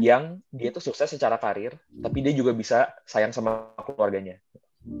 Hmm. Yang dia tuh sukses secara karir, tapi dia juga bisa sayang sama keluarganya.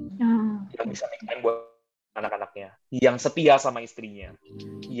 Ah. Yang bisa make time buat anak-anaknya, yang setia sama istrinya,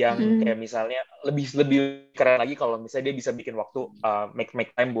 yang Hmm. kayak misalnya lebih lebih keren lagi kalau misalnya dia bisa bikin waktu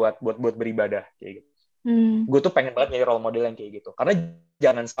make time buat beribadah kayak gitu. Hmm. Gue tuh pengen banget nyari role model yang kayak gitu, karena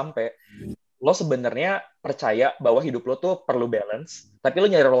jangan sampai lo sebenarnya percaya bahwa hidup lo tuh perlu balance, tapi lo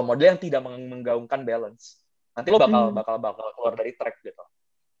nyari role model yang tidak menggaungkan balance. Nanti lo bakal Hmm. bakal bakal keluar dari track gitu.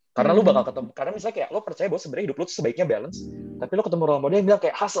 Karena lo bakal Hmm. ketemu, karena misalnya kayak lo percaya bahwa sebenarnya hidup lo tuh sebaiknya balance, tapi lo ketemu role model yang bilang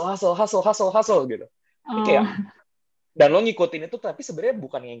kayak hustle gitu. Ini kayak, Oh. dan lo ngikutin itu, tapi sebenarnya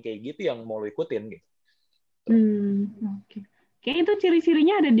bukan yang kayak gitu yang mau lo ikutin gitu. Hmm. Oke. Kayak itu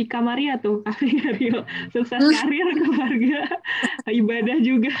ciri-cirinya ada di Kamaria tuh, Kamaria. Sukses karir, keluarga, ibadah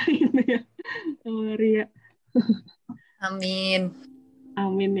juga gitu ya. Kamaria. Amin.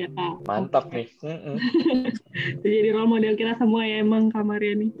 Amin ya Kak. Mantap Oke. nih. Jadi role model kita semua ya emang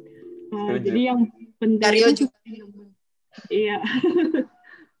Kamaria nih. Jadi Setuju. yang penting Karyo itu juga. iya.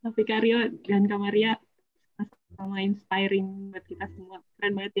 Tapi Karyo dan Kamaria sama inspiring buat kita semua.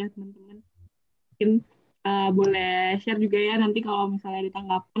 Keren banget ya teman-teman. Mungkin boleh share juga ya nanti kalau misalnya ada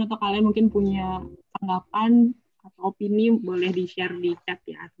tanggapan atau kalian mungkin punya tanggapan atau opini boleh di-share di chat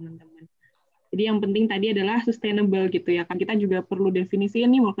ya teman-teman. Jadi yang penting tadi adalah sustainable gitu ya. Kan kita juga perlu definisi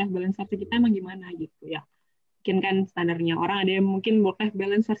nih work-life balance versi kita emang gimana gitu ya. Mungkin kan standarnya orang ada yang mungkin work-life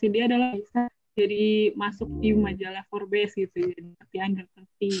balance versi dia adalah bisa jadi masuk di majalah Forbes gitu ya. Seperti under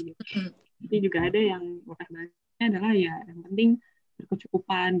 30 gitu. Tapi juga ada yang work-life balance-nya adalah ya yang penting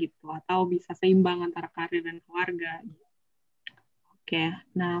berkecukupan gitu atau bisa seimbang antara karir dan keluarga. Oke,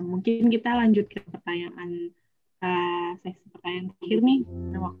 nah mungkin kita lanjut ke pertanyaan sesi pertanyaan terakhir nih.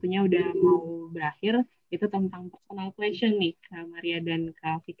 Nah, waktunya udah mau berakhir. Itu tentang personal question nih, Kak Maria dan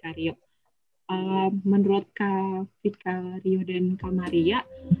Kak Vikario. Menurut Kak Vikario dan Kak Maria,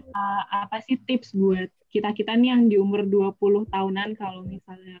 apa sih tips buat kita-kita nih yang di umur 20 tahunan kalau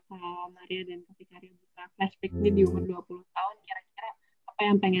misalnya Kak Maria dan Kak Vikario bisa flashback nih di umur 20 tahun, kira-kira apa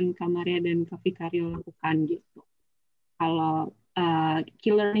yang pengen Kak Maria dan Kak Vikario lakukan gitu? Kalau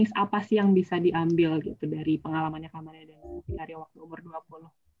key learnings apa sih yang bisa diambil gitu dari pengalamannya Kamaria dan Vikario waktu umur 20?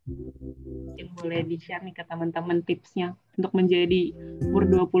 Mungkin boleh di-share nih ke teman-teman tipsnya untuk menjadi umur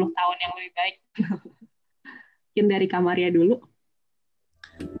 20 tahun yang lebih baik. Mungkin dari Kamaria dulu.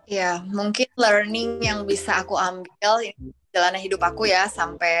 Ya, mungkin learning yang bisa aku ambil ini jalan hidup aku ya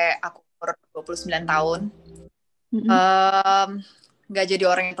sampai aku umur 29 tahun. Nggak jadi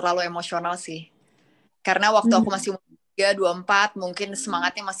orang yang terlalu emosional sih. Karena waktu aku masih 24, mungkin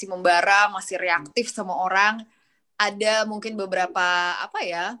semangatnya masih membara, masih reaktif sama orang. Ada mungkin beberapa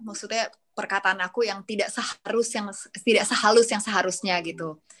maksudnya perkataan aku yang tidak sehalus yang seharusnya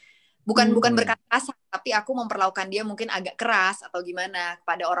gitu. Bukan berkata kasar, tapi aku memperlakukan dia mungkin agak keras atau gimana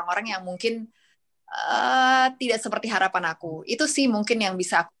pada orang-orang yang mungkin tidak seperti harapan aku. Itu sih mungkin yang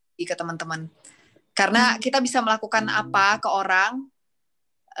bisa aku bagi ke teman-teman. Karena kita bisa melakukan apa ke orang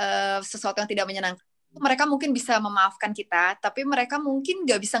sesuatu yang tidak menyenangkan. Mereka mungkin bisa memaafkan kita, tapi mereka mungkin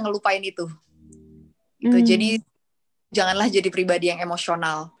nggak bisa ngelupain itu. Gitu. Jadi janganlah jadi pribadi yang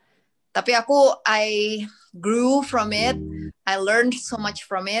emosional. Tapi I grew from it, I learned so much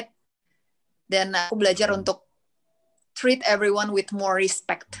from it, dan aku belajar untuk treat everyone with more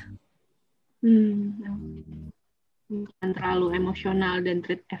respect. Bukan terlalu emosional dan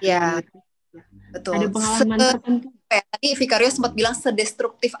treat everyone with respect. Betul. Ada pengalaman tertentu. Tadi Vikario sempat bilang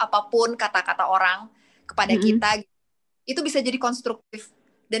sedestruktif apapun kata-kata orang kepada kita, itu bisa jadi konstruktif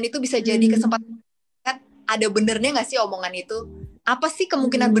dan itu bisa jadi kesempatan. Ada benernya nggak sih omongan itu? Apa sih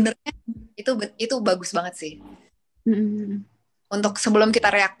kemungkinan benernya? Itu bagus banget sih. Untuk sebelum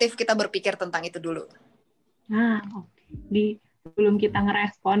kita reaktif, kita berpikir tentang itu dulu. Di sebelum kita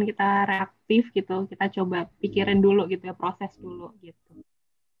ngerespon, kita reaktif gitu, kita coba pikirin dulu gitu ya, proses dulu gitu.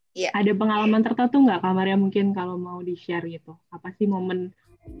 Yeah. Ada pengalaman tertentu nggak Kamaria mungkin kalau mau di-share gitu? Apa sih momen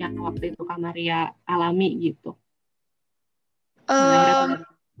yang waktu itu Kamaria alami gitu?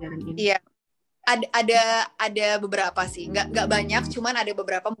 Iya. Ada beberapa sih, nggak banyak, cuman ada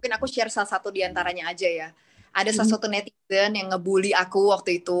beberapa. Mungkin aku share salah satu diantaranya aja ya. Ada salah satu netizen yang ngebully aku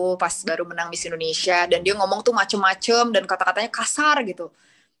waktu itu pas baru menang Miss Indonesia, dan dia ngomong tuh macem-macem dan kata-katanya kasar gitu.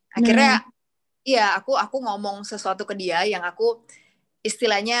 Akhirnya, aku ngomong sesuatu ke dia yang aku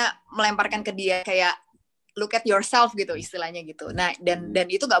istilahnya melemparkan ke dia kayak look at yourself gitu istilahnya gitu. Nah dan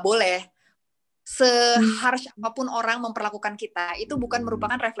itu nggak boleh. Seharsh apapun orang memperlakukan kita, itu bukan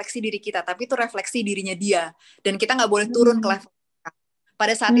merupakan refleksi diri kita, tapi itu refleksi dirinya dia. Dan kita nggak boleh turun ke level kita.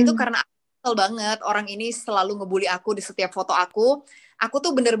 Pada saat itu karena aku kesel banget, orang ini selalu ngebully aku di setiap foto aku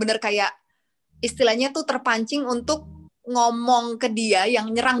tuh bener-bener kayak istilahnya tuh terpancing untuk ngomong ke dia yang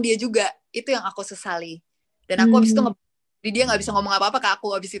nyerang dia juga. Itu yang aku sesali. Dan aku abis itu jadi dia nggak bisa ngomong apa-apa ke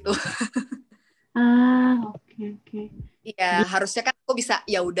aku abis itu. Oke. Iya, harusnya kan aku bisa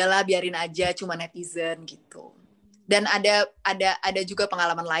ya udahlah biarin aja, cuma netizen gitu. Dan ada juga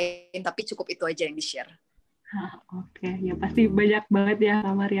pengalaman lain, tapi cukup itu aja yang di-share. Oke, ya pasti banyak banget ya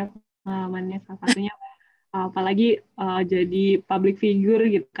Kamaria pengalamannya, salah satunya apalagi jadi public figure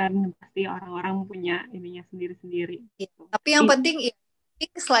gitu kan, pasti orang-orang punya ininya sendiri-sendiri. Gitu. Tapi yang penting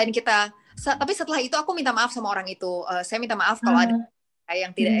selain kita, tapi setelah itu aku minta maaf sama orang itu. Saya minta maaf kalau ada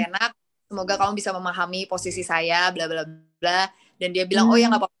yang tidak enak. Semoga kamu bisa memahami posisi saya, bla bla bla. Dan dia bilang, oh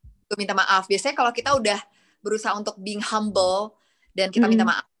ya nggak apa-apa, gue minta maaf. Biasanya kalau kita udah berusaha untuk being humble dan kita minta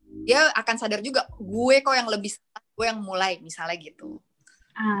maaf, dia akan sadar juga, gue kok yang lebih salah, gue yang mulai, misalnya gitu.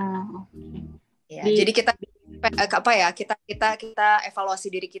 Ya, jadi kita evaluasi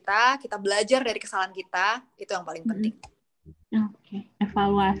diri kita belajar dari kesalahan kita, itu yang paling penting. Oke.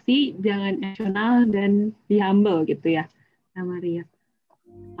 Evaluasi, jangan emosional dan be humble gitu ya, Kamaria.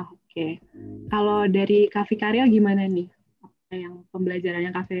 Oke. Kalau dari Kak Vikario gimana nih? Apa yang pembelajaran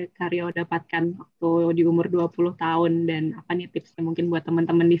yang Kak Vikario dapatkan waktu di umur 20 tahun dan apa nih tipsnya mungkin buat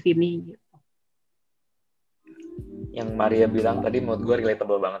teman-teman di sini gitu? Yang Maria bilang tadi menurut gue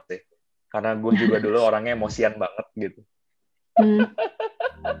relatable banget sih. Karena gue juga dulu orangnya emosian banget gitu.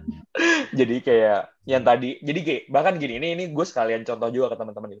 Jadi kayak yang tadi, jadi kayak bahkan gini, ini gue sekalian contoh juga ke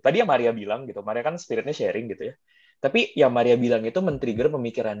teman-teman. Tadi yang Maria bilang gitu, Maria kan spiritnya sharing gitu ya. Tapi yang Maria bilang itu men-trigger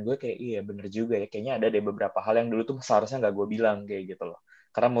pemikiran gue kayak, iya bener juga ya, kayaknya ada deh beberapa hal yang dulu tuh seharusnya nggak gue bilang kayak gitu loh.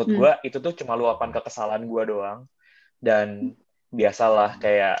 Karena menurut gue itu tuh cuma luapan kekesalan gue doang. Dan biasalah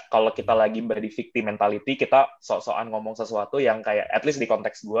kayak kalau kita lagi di victim mentality, kita sok-sokan ngomong sesuatu yang kayak, at least di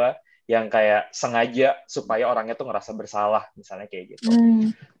konteks gue, yang kayak sengaja supaya orangnya tuh ngerasa bersalah, misalnya kayak gitu.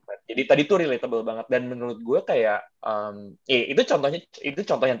 Jadi tadi tuh relatable banget. Dan menurut gue kayak, itu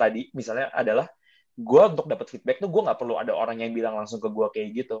contoh yang tadi, misalnya adalah, gue untuk dapat feedback tuh gue nggak perlu ada orang yang bilang langsung ke gue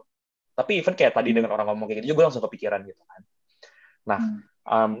kayak gitu. Tapi even kayak tadi dengan orang ngomong kayak gitu, gue langsung kepikiran gitu kan. Nah,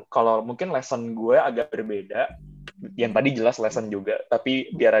 kalau mungkin lesson gue agak berbeda, yang tadi jelas lesson juga,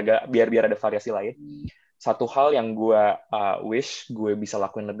 tapi biar ada variasi lain. Satu hal yang gue wish gue bisa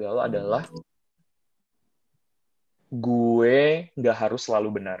lakuin lebih awal adalah gue nggak harus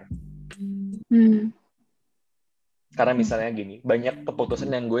selalu benar. Karena misalnya gini, banyak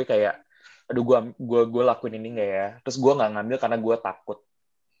keputusan yang gue kayak, aduh gue lakuin ini nggak ya? Terus gue nggak ngambil karena gue takut.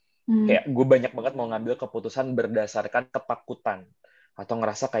 Kayak gue banyak banget mau ngambil keputusan berdasarkan ketakutan. Atau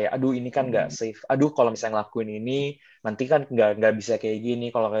ngerasa kayak, aduh ini kan nggak safe. Aduh kalau misalnya ngelakuin ini, nanti kan nggak bisa kayak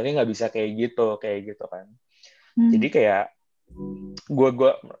gini. Kalau ini nggak bisa kayak gitu kan. Jadi kayak,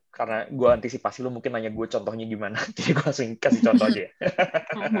 karena gue antisipasi lu mungkin nanya gue contohnya gimana. Jadi gue langsung kasih contoh aja ya.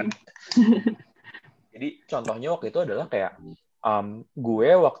 Jadi contohnya waktu itu adalah kayak, gue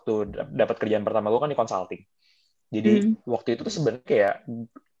waktu dapat kerjaan pertama gue kan di consulting. Jadi waktu itu tuh sebenarnya kayak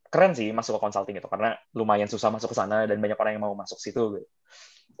keren sih masuk ke consulting itu karena lumayan susah masuk ke sana dan banyak orang yang mau masuk situ gitu.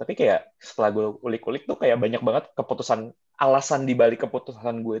 Tapi kayak setelah gue ulik-ulik tuh kayak banyak banget alasan di balik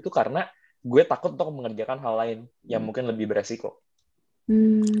keputusan gue itu karena gue takut untuk mengerjakan hal lain yang mungkin lebih beresiko.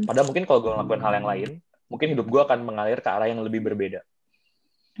 Padahal mungkin kalau gue ngelakuin hal yang lain, mungkin hidup gue akan mengalir ke arah yang lebih berbeda.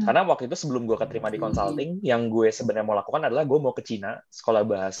 Karena waktu itu sebelum gue keterima di consulting, yang gue sebenarnya mau lakukan adalah gue mau ke Cina, sekolah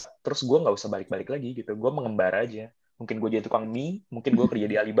bahasa, terus gue nggak usah balik-balik lagi gitu. Gue mengembara aja. Mungkin gue jadi tukang mie, mungkin gue kerja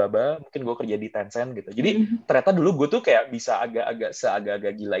di Alibaba, mungkin gue kerja di Tencent gitu. Jadi ternyata dulu gue tuh kayak bisa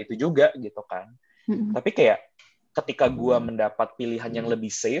agak-agak gila itu juga gitu kan. Tapi kayak ketika gue mendapat pilihan yang lebih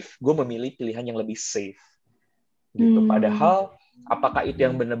safe, gue memilih pilihan yang lebih safe. Gitu. Padahal apakah itu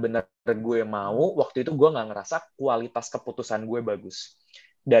yang benar-benar gue mau? Waktu itu gue nggak ngerasa kualitas keputusan gue bagus.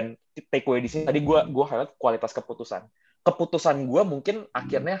 Dan takeaway di sini tadi gue highlight kualitas keputusan. Keputusan gue mungkin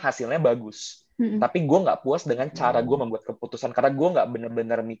akhirnya hasilnya bagus, tapi gue nggak puas dengan cara gue membuat keputusan karena gue nggak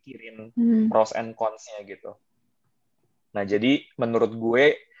benar-benar mikirin pros and cons-nya gitu. Nah jadi menurut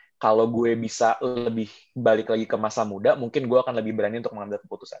gue kalau gue bisa lebih balik lagi ke masa muda, mungkin gue akan lebih berani untuk mengambil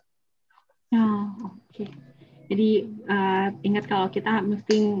keputusan. Oke. Jadi ingat kalau kita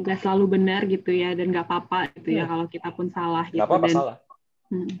mesti nggak selalu benar gitu ya, dan nggak apa-apa gitu ya kalau kita pun salah gitu. Nggak apa-apa dan salah.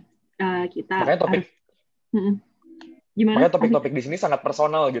 Kita makanya topik gimana? Makanya topik-topik di sini sangat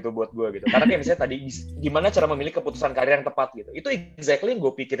personal gitu buat gue gitu. Karena kayak misalnya tadi gimana cara memilih keputusan karir yang tepat gitu. Itu exactly yang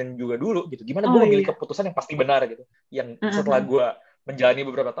gue pikirin juga dulu gitu. Gimana gue memilih keputusan yang pasti benar gitu. Yang setelah gue menjalani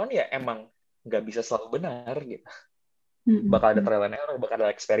beberapa tahun ya emang nggak bisa selalu benar gitu. Bakal ada trial and error, bakal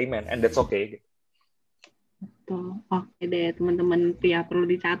ada eksperimen, and that's okay gitu. Betul. Oke deh teman-teman, ya perlu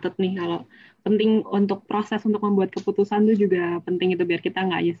dicatat nih kalau penting untuk proses untuk membuat keputusan itu juga penting itu biar kita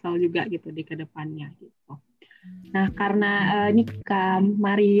nggak nyesel juga gitu di kedepannya gitu. Nah karena ini Kak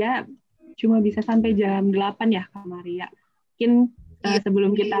Maria cuma bisa sampai jam 8 ya Kak Maria. Mungkin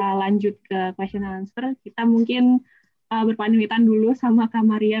sebelum kita lanjut ke question and answer, kita mungkin berpamitan dulu sama Kak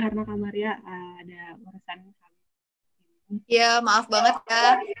Maria karena Kak Maria ada urusan. Iya, maaf banget ya.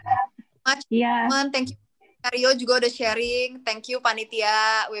 Iya. Thank you. Karyo juga udah sharing. Thank you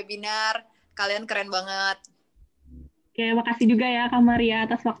panitia webinar. Kalian keren banget. Oke, makasih juga ya Kak Maria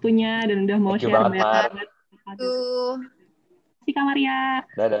atas waktunya dan udah mau share banget. Terima kasih Kak Maria.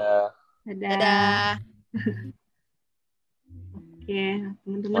 Dadah. Dadah. Oke,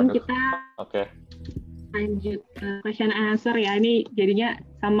 teman-teman kita lanjut question and answer ya. Ini jadinya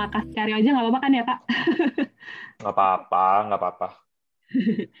sama Kak Karyo aja nggak apa-apa kan ya Kak? Nggak apa-apa.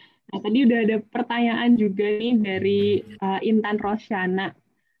 Nah, tadi udah ada pertanyaan juga nih dari Intan Rosyana.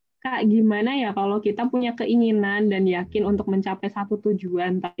 Kak, gimana ya kalau kita punya keinginan dan yakin untuk mencapai satu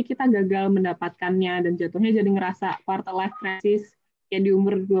tujuan, tapi kita gagal mendapatkannya dan jatuhnya jadi ngerasa quarter life crisis, kayak di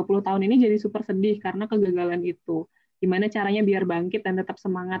umur 20 tahun ini jadi super sedih karena kegagalan itu. Gimana caranya biar bangkit dan tetap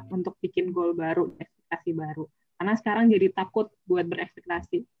semangat untuk bikin goal baru, ekspektasi baru. Karena sekarang jadi takut buat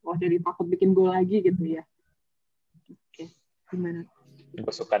berekspektasi. Jadi takut bikin goal lagi gitu ya. Oke, gimana? Gue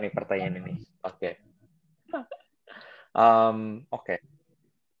suka nih pertanyaan ini. Oke.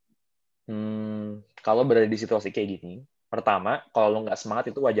 Kalau berada di situasi kayak gini, pertama, kalau lo nggak semangat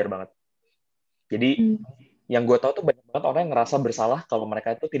itu wajar banget. Jadi, yang gue tahu tuh banyak banget orang yang ngerasa bersalah kalau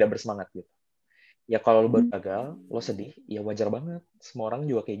mereka itu tidak bersemangat gitu. Ya kalau lo baru gagal, lo sedih, ya wajar banget. Semua orang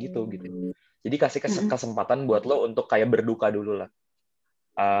juga kayak gitu. Jadi kasih kesempatan buat lo untuk kayak berduka dulu lah.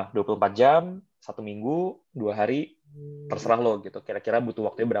 24 jam, 1 minggu, 2 hari, terserah lo gitu. Kira-kira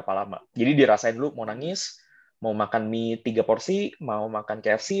butuh waktunya berapa lama. Jadi dirasain dulu mau nangis, mau makan mie 3 porsi, mau makan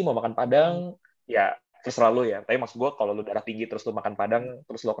KFC, mau makan Padang, ya terserah lo ya. Tapi maksud gue kalau lo darah tinggi terus lo makan Padang,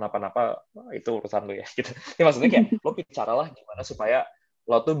 terus lo kenapa-napa, itu urusan lo ya. Gitu. Jadi maksudnya kayak lo pikir cara lah gimana supaya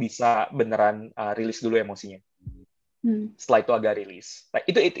lo tuh bisa beneran rilis dulu emosinya. Setelah itu agak rilis. Nah,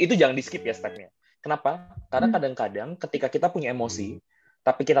 itu jangan di skip ya stepnya. Kenapa? Karena kadang-kadang ketika kita punya emosi,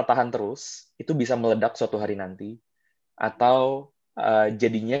 tapi kita tahan terus, itu bisa meledak suatu hari nanti. atau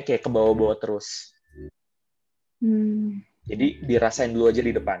jadinya kayak ke bawah-bawah terus. Jadi dirasain dulu aja di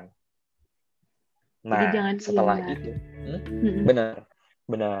depan. Jadi Nah, jangan setelah dihindar. itu,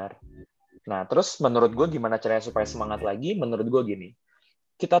 benar. Nah, terus menurut gue gimana caranya supaya semangat lagi? Menurut gue gini,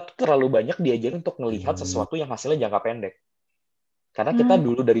 kita tuh terlalu banyak diajarin untuk melihat sesuatu yang hasilnya jangka pendek. Karena kita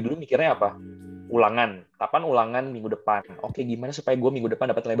dari dulu mikirnya apa? Ulangan. Kapan ulangan? Minggu depan. Oke, gimana supaya gue minggu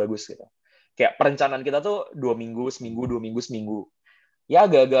depan dapat nilai bagus gitu. Kayak perencanaan kita tuh 2 minggu, seminggu, 2 minggu, seminggu. Ya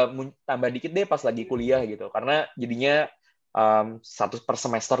agak-agak tambah dikit deh pas lagi kuliah gitu. Karena jadinya satu per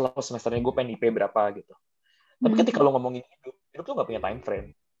semester lah, semesternya gue pengen IP berapa gitu. Tapi ketika lo ngomongin hidup tuh nggak punya time frame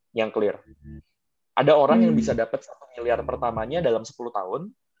yang clear. Ada orang yang bisa dapat 1 miliar pertamanya dalam 10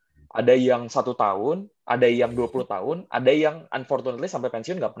 tahun, ada yang 1 tahun, ada yang 20 tahun, ada yang unfortunately sampai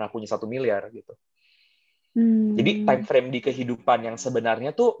pensiun nggak pernah punya 1 miliar gitu. Jadi time frame di kehidupan yang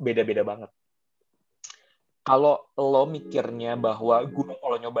sebenarnya tuh beda-beda banget. Kalau lo mikirnya bahwa gue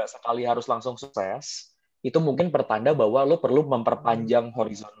kalau nyoba sekali harus langsung sukses, itu mungkin pertanda bahwa lo perlu memperpanjang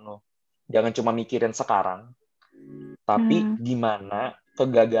horizon lo. Jangan cuma mikirin sekarang, tapi gimana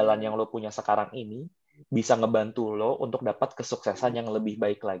kegagalan yang lo punya sekarang ini bisa ngebantu lo untuk dapat kesuksesan yang lebih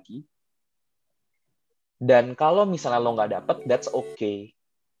baik lagi. Dan kalau misalnya lo nggak dapat, that's okay.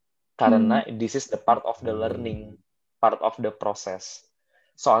 Karena this is the part of the learning, part of the process.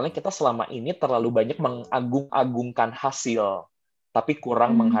 Soalnya kita selama ini terlalu banyak mengagung-agungkan hasil, tapi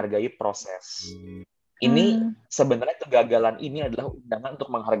kurang menghargai proses. Ini sebenarnya kegagalan ini adalah undangan untuk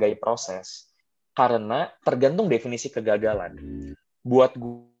menghargai proses. Karena tergantung definisi kegagalan.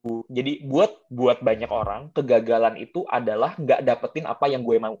 Jadi buat banyak orang, kegagalan itu adalah nggak dapetin apa yang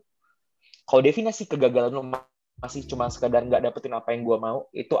gue mau. Kalau definisi kegagalan lo masih cuma sekadar nggak dapetin apa yang gue mau,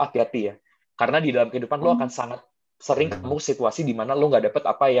 itu hati-hati ya. Karena di dalam kehidupan lo akan sangat sering ketemu situasi di mana lo nggak dapet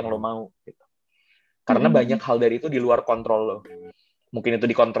apa yang lo mau. Gitu. Karena banyak hal dari itu di luar kontrol lo. Mungkin itu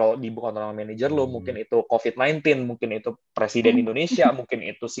dikontrol sama manajer lo, mungkin itu COVID-19, mungkin itu Presiden Indonesia, mungkin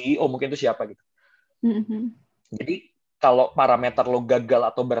itu CEO, mungkin itu siapa gitu. Jadi kalau parameter lo gagal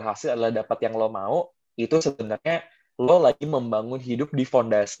atau berhasil adalah dapat yang lo mau, itu sebenarnya lo lagi membangun hidup di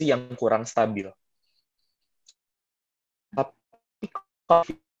fondasi yang kurang stabil. Tapi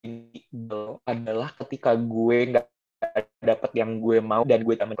adalah ketika gue nggak dapat yang gue mau dan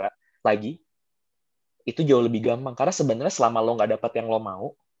gue tambah lagi, itu jauh lebih gampang. Karena sebenarnya selama lo nggak dapat yang lo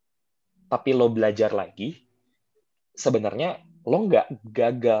mau, tapi lo belajar lagi, sebenarnya lo nggak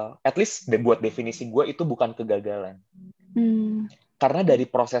gagal. At least buat definisi gue itu bukan kegagalan. Karena dari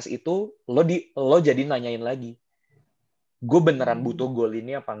proses itu lo jadi nanyain lagi, gue beneran butuh goal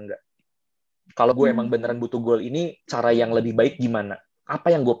ini apa enggak? Kalau gue emang beneran butuh goal ini, cara yang lebih baik gimana?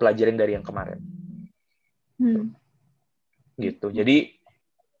 Apa yang gue pelajarin dari yang kemarin? Gitu. Jadi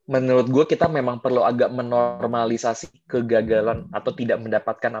menurut gue kita memang perlu agak menormalisasi kegagalan atau tidak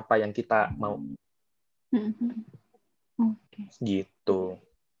mendapatkan apa yang kita mau. Gitu.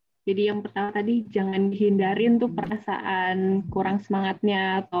 Jadi yang pertama tadi jangan dihindarin tuh perasaan kurang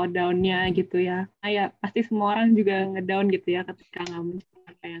semangatnya atau down-nya gitu ya. Nah, ya pasti semua orang juga ngedown gitu ya ketika nggak mencapai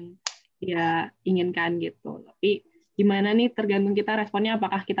apa yang dia inginkan gitu. Tapi gimana nih tergantung kita responnya,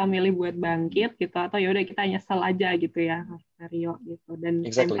 apakah kita milih buat bangkit gitu atau ya udah kita nyesel aja gitu ya, Rio gitu. Dan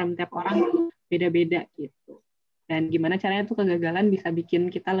time frame tiap orang beda-beda gitu. Dan gimana caranya tuh kegagalan bisa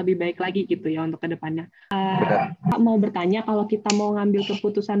bikin kita lebih baik lagi gitu ya untuk kedepannya. Mau bertanya, kalau kita mau ngambil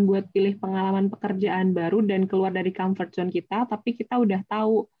keputusan buat pilih pengalaman pekerjaan baru dan keluar dari comfort zone kita, tapi kita udah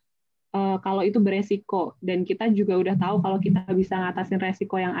tahu kalau itu beresiko dan kita juga udah tahu kalau kita bisa ngatasin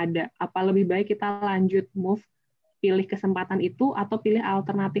resiko yang ada, apa lebih baik kita lanjut move, pilih kesempatan itu atau pilih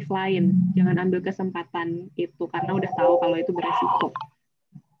alternatif lain? Jangan ambil kesempatan itu karena udah tahu kalau itu beresiko.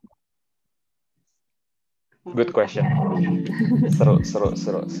 Good question. Seru.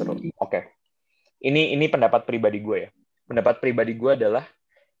 Oke. Ini pendapat pribadi gue ya. Pendapat pribadi gue adalah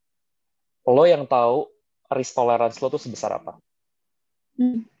lo yang tahu risk tolerance lo tuh sebesar apa.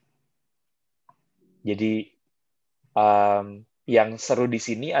 Jadi yang seru di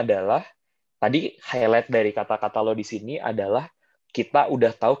sini adalah tadi highlight dari kata-kata lo di sini adalah kita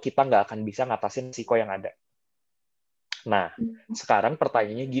udah tahu kita nggak akan bisa ngatasin risiko yang ada. Nah, sekarang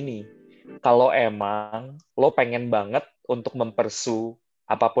pertanyaannya gini. Kalau emang lo pengen banget untuk mempersu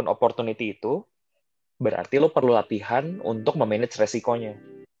apapun opportunity itu, berarti lo perlu latihan untuk memanage resikonya.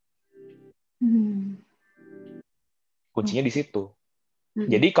 Kuncinya di situ.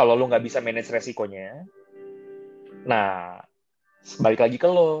 Jadi kalau lo nggak bisa manage resikonya, nah, balik lagi ke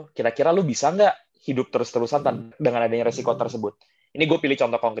lo. Kira-kira lo bisa nggak hidup terus-terusan dengan adanya resiko tersebut? Ini gue pilih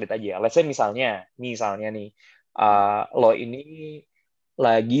contoh konkret aja. Let's say misalnya nih, lo ini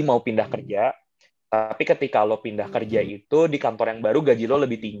lagi mau pindah kerja, Tapi ketika lo pindah kerja itu di kantor yang baru gaji lo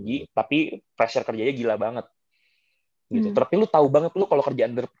lebih tinggi, tapi pressure kerjanya gila banget. Gitu. Tapi lo tahu banget lo kalau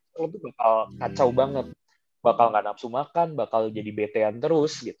kerjaan lo tuh bakal kacau banget. Bakal nggak nafsu makan, bakal jadi betean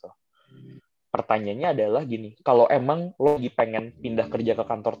terus gitu. Pertanyaannya adalah gini, kalau emang lo lagi pengen pindah kerja ke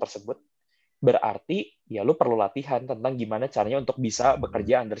kantor tersebut, berarti ya lo perlu latihan tentang gimana caranya untuk bisa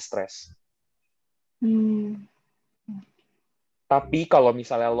bekerja under stress. Tapi kalau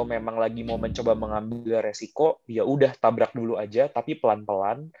misalnya lo memang lagi mau mencoba mengambil resiko, ya udah tabrak dulu aja, tapi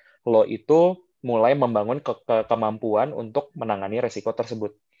pelan-pelan lo itu mulai membangun kemampuan untuk menangani resiko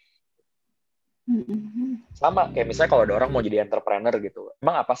tersebut. Sama kayak misalnya kalau ada orang mau jadi entrepreneur gitu,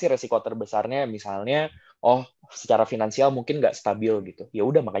 emang apa sih resiko terbesarnya? Misalnya, secara finansial mungkin nggak stabil gitu. Ya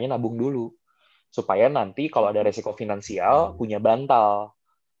udah makanya nabung dulu supaya nanti kalau ada resiko finansial punya bantal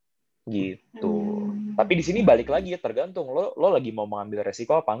gitu. Tapi di sini balik lagi tergantung lo lagi mau mengambil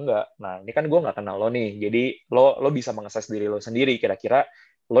resiko apa enggak. Nah ini kan gue nggak kenal lo nih, jadi lo bisa mengakses diri lo sendiri kira-kira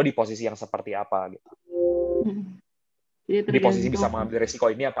lo di posisi yang seperti apa gitu. Di posisi bisa mengambil resiko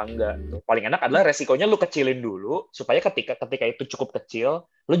ini apa enggak. Paling enak adalah resikonya lo kecilin dulu supaya ketika itu cukup kecil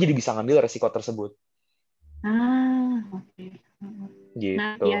lo jadi bisa ngambil resiko tersebut. Oke. Gitu.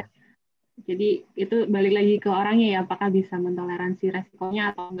 Nah, ya. Jadi itu balik lagi ke orangnya ya, apakah bisa mentoleransi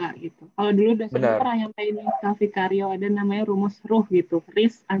resikonya atau enggak gitu. Kalau dulu udah pernah nyampein ke Vicario ada namanya rumus RUH gitu,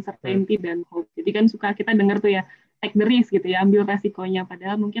 risk, uncertainty, dan hope. Jadi kan suka kita dengar tuh ya, take the risk gitu ya, ambil resikonya.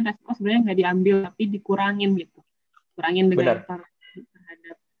 Padahal mungkin resiko sebenarnya nggak diambil, tapi dikurangin gitu. Kurangin dengan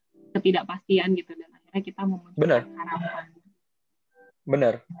terhadap ketidakpastian gitu. Dan akhirnya kita memunculkan harapan.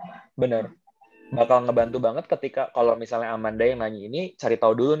 Benar. Bakal ngebantu banget ketika kalau misalnya Amanda yang nanya ini, cari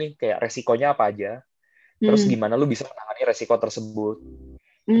tahu dulu nih kayak resikonya apa aja, terus gimana lu bisa menangani resiko tersebut,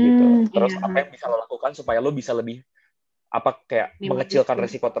 gitu. Terus apa yang bisa lo lakukan supaya lo bisa lebih mengecilkan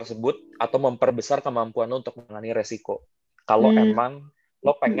resiko tersebut atau memperbesar kemampuan lo untuk menangani resiko. Kalau emang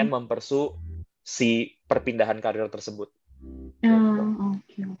lo pengen mempersu si perpindahan karir tersebut.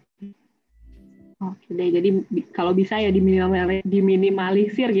 Oke deh, jadi kalau bisa ya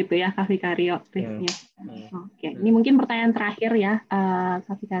diminimalisir gitu ya, Kak Vicario, risknya. Oke, ini mungkin pertanyaan terakhir ya,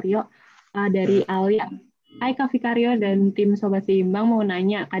 Kak Vicario, dari Alia. Hai Kak Vicario dan tim Sobat Seimbang, mau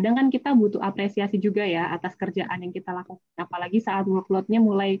nanya, kadang kan kita butuh apresiasi juga ya atas kerjaan yang kita lakukan, apalagi saat workload-nya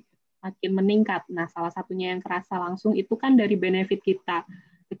mulai makin meningkat. Nah, salah satunya yang kerasa langsung itu kan dari benefit kita.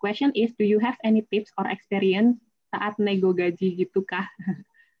 The question is, do you have any tips or experience saat nego gaji gitu, Kak?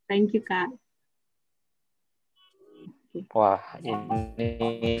 Thank you, Kak. Wah, ini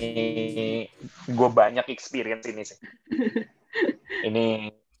gue banyak experience ini sih. Ini,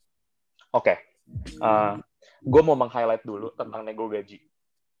 oke. Gue mau meng-highlight dulu tentang nego gaji.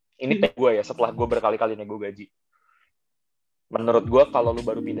 Ini take gue ya, setelah gue berkali-kali nego gaji. Menurut gue, kalau lo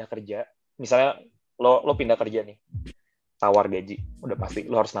baru pindah kerja, misalnya lo pindah kerja nih, tawar gaji, udah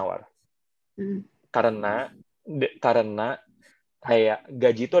pasti lo harus nawar. Karena kayak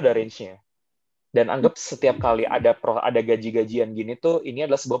gaji itu ada range-nya. Dan anggap setiap kali ada gaji-gajian gini tuh, ini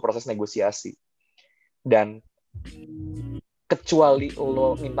adalah sebuah proses negosiasi. Dan kecuali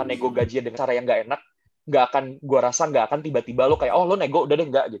lo minta nego gajinya dengan cara yang nggak enak, gue rasa nggak akan tiba-tiba lo kayak, lo nego, udah deh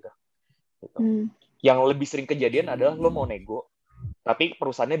nggak gitu. Yang lebih sering kejadian adalah lo mau nego, tapi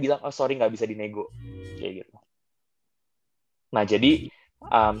perusahaannya bilang, sorry nggak bisa dinego. Kayak gitu. Nah, jadi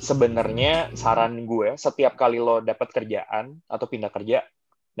sebenarnya saran gue, setiap kali lo dapat kerjaan atau pindah kerja,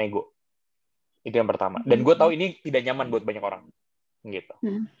 nego. Itu yang pertama. Dan gue tahu ini tidak nyaman buat banyak orang. Gitu.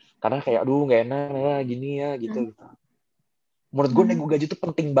 Karena kayak, aduh nggak enak, gini ya, gitu. Menurut gue nego gaji itu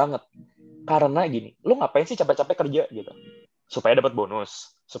penting banget. Karena gini, lo ngapain sih capek-capek kerja gitu? Supaya dapat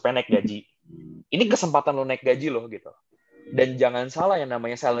bonus, supaya naik gaji. Ini kesempatan lo naik gaji lo gitu. Dan jangan salah, yang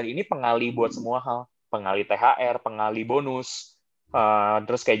namanya salary ini pengali buat semua hal. Pengali THR, pengali bonus,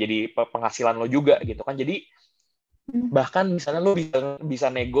 terus kayak jadi penghasilan lo juga gitu kan. Jadi bahkan misalnya lo bisa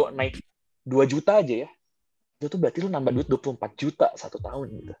nego naik 2 juta aja ya, itu berarti lo nambah duit 24 juta 1 tahun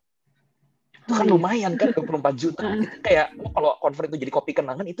gitu. Itu kan lumayan kan, 24 juta. Itu kayak lo kalau convert itu jadi kopi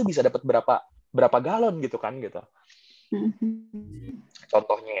kenangan, itu bisa dapat berapa galon gitu kan gitu.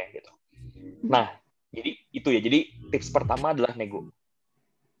 Contohnya ya gitu. Nah, jadi itu ya. Jadi tips pertama adalah nego.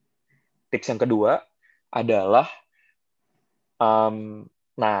 Tips yang kedua adalah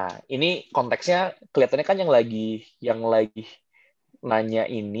nah, ini konteksnya kelihatannya kan yang lagi nanya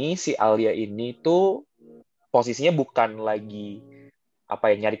ini, si Alia ini tuh posisinya bukan lagi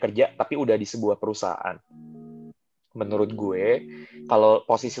nyari kerja, tapi udah di sebuah perusahaan. Menurut gue, kalau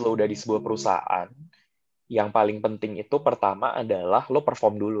posisi lo udah di sebuah perusahaan, yang paling penting itu pertama adalah lo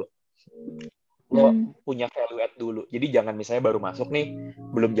perform dulu. Lo punya value add dulu. Jadi jangan misalnya baru masuk nih,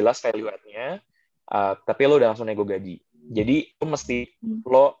 belum jelas value add-nya, tapi lo udah langsung nego gaji. Jadi lo mesti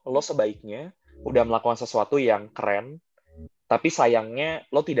lo sebaiknya udah melakukan sesuatu yang keren, tapi sayangnya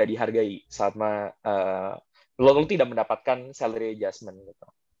lo tidak dihargai sama lo tidak mendapatkan salary adjustment gitu.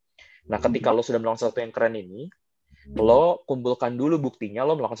 Nah, ketika lo sudah melakukan sesuatu yang keren ini, lo kumpulkan dulu buktinya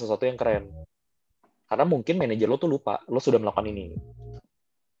lo melakukan sesuatu yang keren. Karena mungkin manajer lo tuh lupa lo sudah melakukan ini.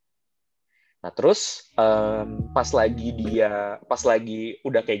 Nah, terus pas lagi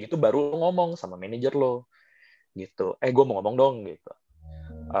udah kayak gitu baru lo ngomong sama manajer lo gitu. Gue mau ngomong dong gitu.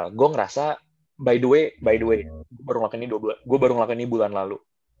 Gue ngerasa by the way, gue baru ngelakuin ini 2 bulan. Gue baru ngelakuin ini bulan lalu.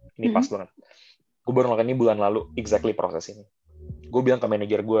 Ini pas banget. Gue baru ngelakuin ini bulan lalu, exactly proses ini. Gue bilang ke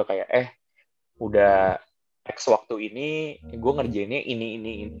manajer gue kayak, udah X waktu ini, gue ngerjainnya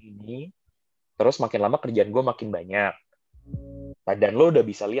ini. Terus makin lama kerjaan gue makin banyak. Dan lo udah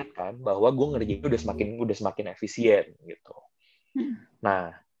bisa lihat kan, bahwa gue ngerjain udah semakin efisien gitu.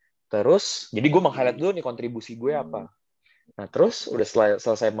 Nah, terus, jadi gue meng-highlight dulu nih kontribusi gue apa. Nah, terus udah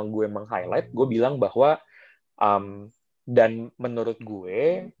selesai gue meng-highlight, gue bilang bahwa dan menurut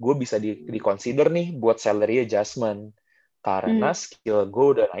gue bisa di-consider nih buat salary adjustment karena skill gue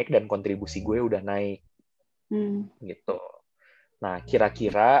udah naik dan kontribusi gue udah naik gitu. Nah,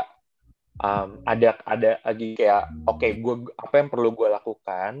 kira-kira ada lagi kayak gue apa yang perlu gue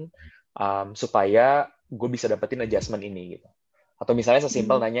lakukan supaya gue bisa dapetin adjustment ini gitu. Atau misalnya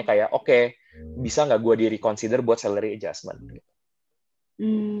sesimpel nanya kayak bisa nggak gue di-reconsider buat salary adjustment gitu.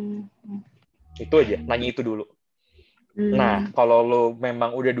 Itu aja, nanya itu dulu. Nah, kalau lo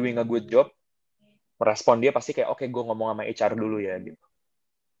memang udah doing a good job, respon dia pasti kayak gue ngomong sama HR dulu ya gitu.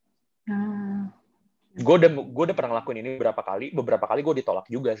 Gue udah pernah ngelakuin ini beberapa kali gue ditolak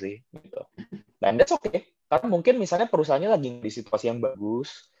juga sih gitu. Dan that's okay, karena mungkin misalnya perusahaannya lagi di situasi yang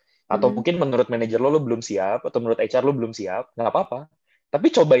bagus, atau mungkin menurut manajer lo belum siap, atau menurut HR lo belum siap, nggak apa-apa.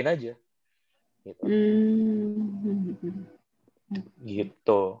 Tapi cobain aja gitu.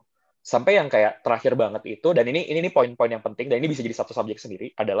 Gitu. Sampai yang kayak terakhir banget itu, dan ini poin-poin yang penting, dan ini bisa jadi satu subjek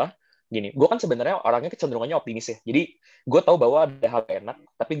sendiri, adalah gini, gue kan sebenarnya orangnya kecenderungannya optimis ya. Jadi gue tahu bahwa ada hal enak,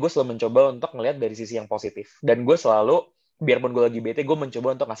 tapi gue selalu mencoba untuk ngelihat dari sisi yang positif. Dan gue selalu, biarpun gue lagi bete, gue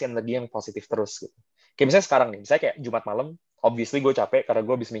mencoba untuk ngasih energi yang positif terus. Gitu. Kayak misalnya sekarang nih, misalnya kayak Jumat malam, obviously gue capek karena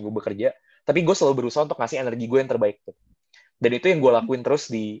gue habis minggu bekerja, tapi gue selalu berusaha untuk ngasih energi gue yang terbaik. Gitu. Dan itu yang gue lakuin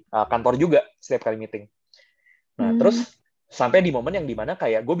terus di kantor juga, setiap kali meeting. Nah, terus sampai di momen yang dimana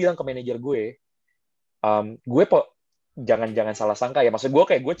kayak gue bilang ke manajer gue, jangan salah sangka ya, maksud gue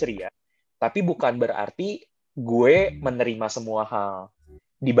kayak gue ceria, tapi bukan berarti gue menerima semua hal.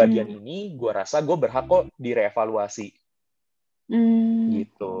 Di bagian ini, gue rasa gue berhak kok direvaluasi.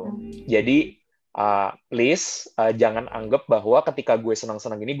 Gitu. Jadi, please, jangan anggap bahwa ketika gue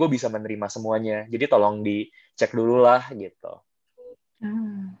senang-senang ini, gue bisa menerima semuanya. Jadi tolong dicek dulu lah, gitu.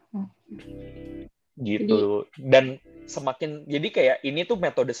 Gitu. Dan jadi kayak ini tuh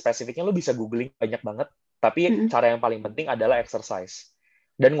metode spesifiknya lo bisa googling banyak banget, tapi cara yang paling penting adalah exercise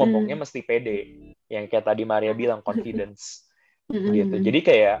dan ngomongnya mesti pede, yang kayak tadi Maria bilang confidence gitu. Jadi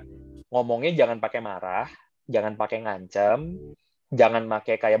kayak ngomongnya jangan pakai marah, jangan pakai ngancam, jangan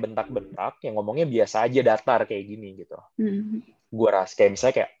pakai kayak bentak-bentak, yang ngomongnya biasa aja datar kayak gini gitu. Gue rasa kayak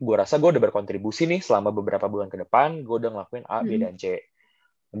misalnya kayak gue rasa gue udah berkontribusi nih selama beberapa bulan ke depan, gue udah ngelakuin A, B dan C.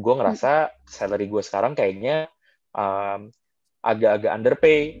 Gue ngerasa salary gue sekarang kayaknya agak-agak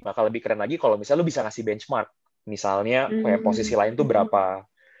underpay, bakal lebih keren lagi kalau misalnya lu bisa ngasih benchmark, misalnya kayak posisi lain tuh berapa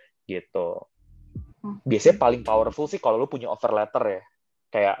gitu. Biasanya paling powerful sih kalau lu punya offer letter ya,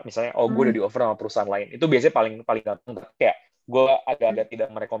 kayak misalnya gue udah di offer sama perusahaan lain, itu biasanya paling gampang. Kayak gue agak-agak tidak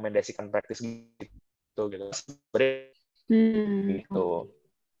merekomendasikan praktis gitu gitu.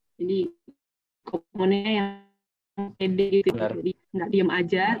 Jadi komennya yang pede gitu, jadi nggak diem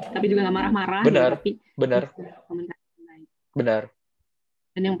aja, tapi juga nggak marah-marah. Benar.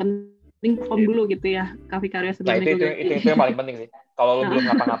 Dan yang penting perform dulu gitu ya, Kak Vicario sebelum itu yang paling penting sih. Kalau lo belum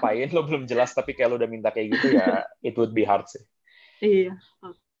ngapa-ngapain, lo belum jelas, tapi kayak lo udah minta kayak gitu ya, it would be hard sih. Iya.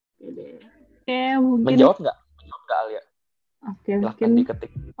 Oke, mungkin. Menjawab nggak Alia? Oke, mungkin.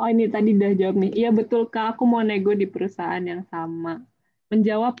 Diketik. Oh, ini tadi udah jawab nih. Iya betul Kak, aku mau nego di perusahaan yang sama.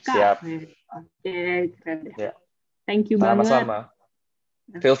 Menjawab Kak. Siap. Oke, keren deh. Ya. Thank you banget. Sama-sama.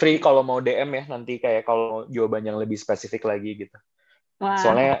 Feel free kalau mau DM ya, nanti kayak kalau jawaban yang lebih spesifik lagi gitu. Wah.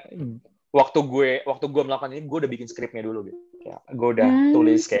 Soalnya waktu gue melakukan ini, gue udah bikin skripnya dulu gitu. Ya, gue udah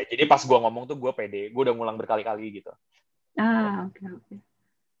tulis kayak, jadi pas gue ngomong tuh gue pede, gue udah ngulang berkali-kali gitu. Oke.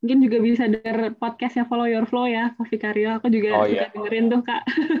 Mungkin juga bisa denger podcastnya Follow Your Flow ya, Kak Vicario. Aku juga suka dengerin tuh Kak.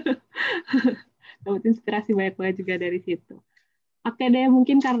 Dapat inspirasi banyak banget juga dari situ. Oke deh,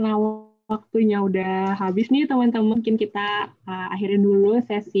 mungkin karena waktunya udah habis nih teman-teman. Mungkin kita akhirin dulu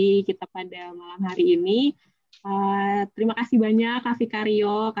sesi kita pada malam hari ini. Terima kasih banyak Kak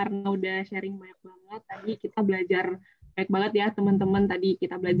Vikario karena udah sharing banyak banget. Tadi kita belajar banyak banget ya teman-teman. Tadi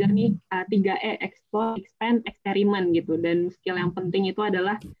kita belajar nih 3E, explore, expand, eksperimen gitu. Dan skill yang penting itu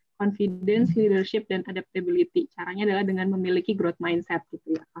adalah confidence, leadership, dan adaptability. Caranya adalah dengan memiliki growth mindset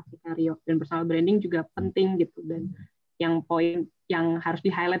gitu ya Kak Vikario. Dan personal branding juga penting gitu. Dan yang poin yang harus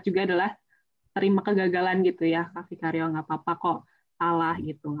di-highlight juga adalah terima kegagalan gitu ya Kak Vikario, nggak apa-apa kok salah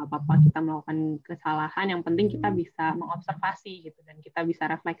gitu, nggak apa-apa kita melakukan kesalahan, yang penting kita bisa mengobservasi gitu dan kita bisa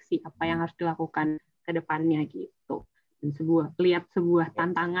refleksi apa yang harus dilakukan ke depannya gitu, dan lihat sebuah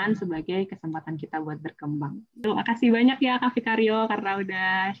tantangan sebagai kesempatan kita buat berkembang. Terima kasih banyak ya Kak Vikario karena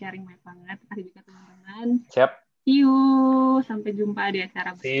udah sharing banyak banget. Terima kasih juga teman-teman. Siap. See you, sampai jumpa di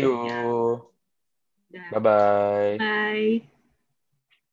acara See you. berikutnya. Bye-bye. Bye.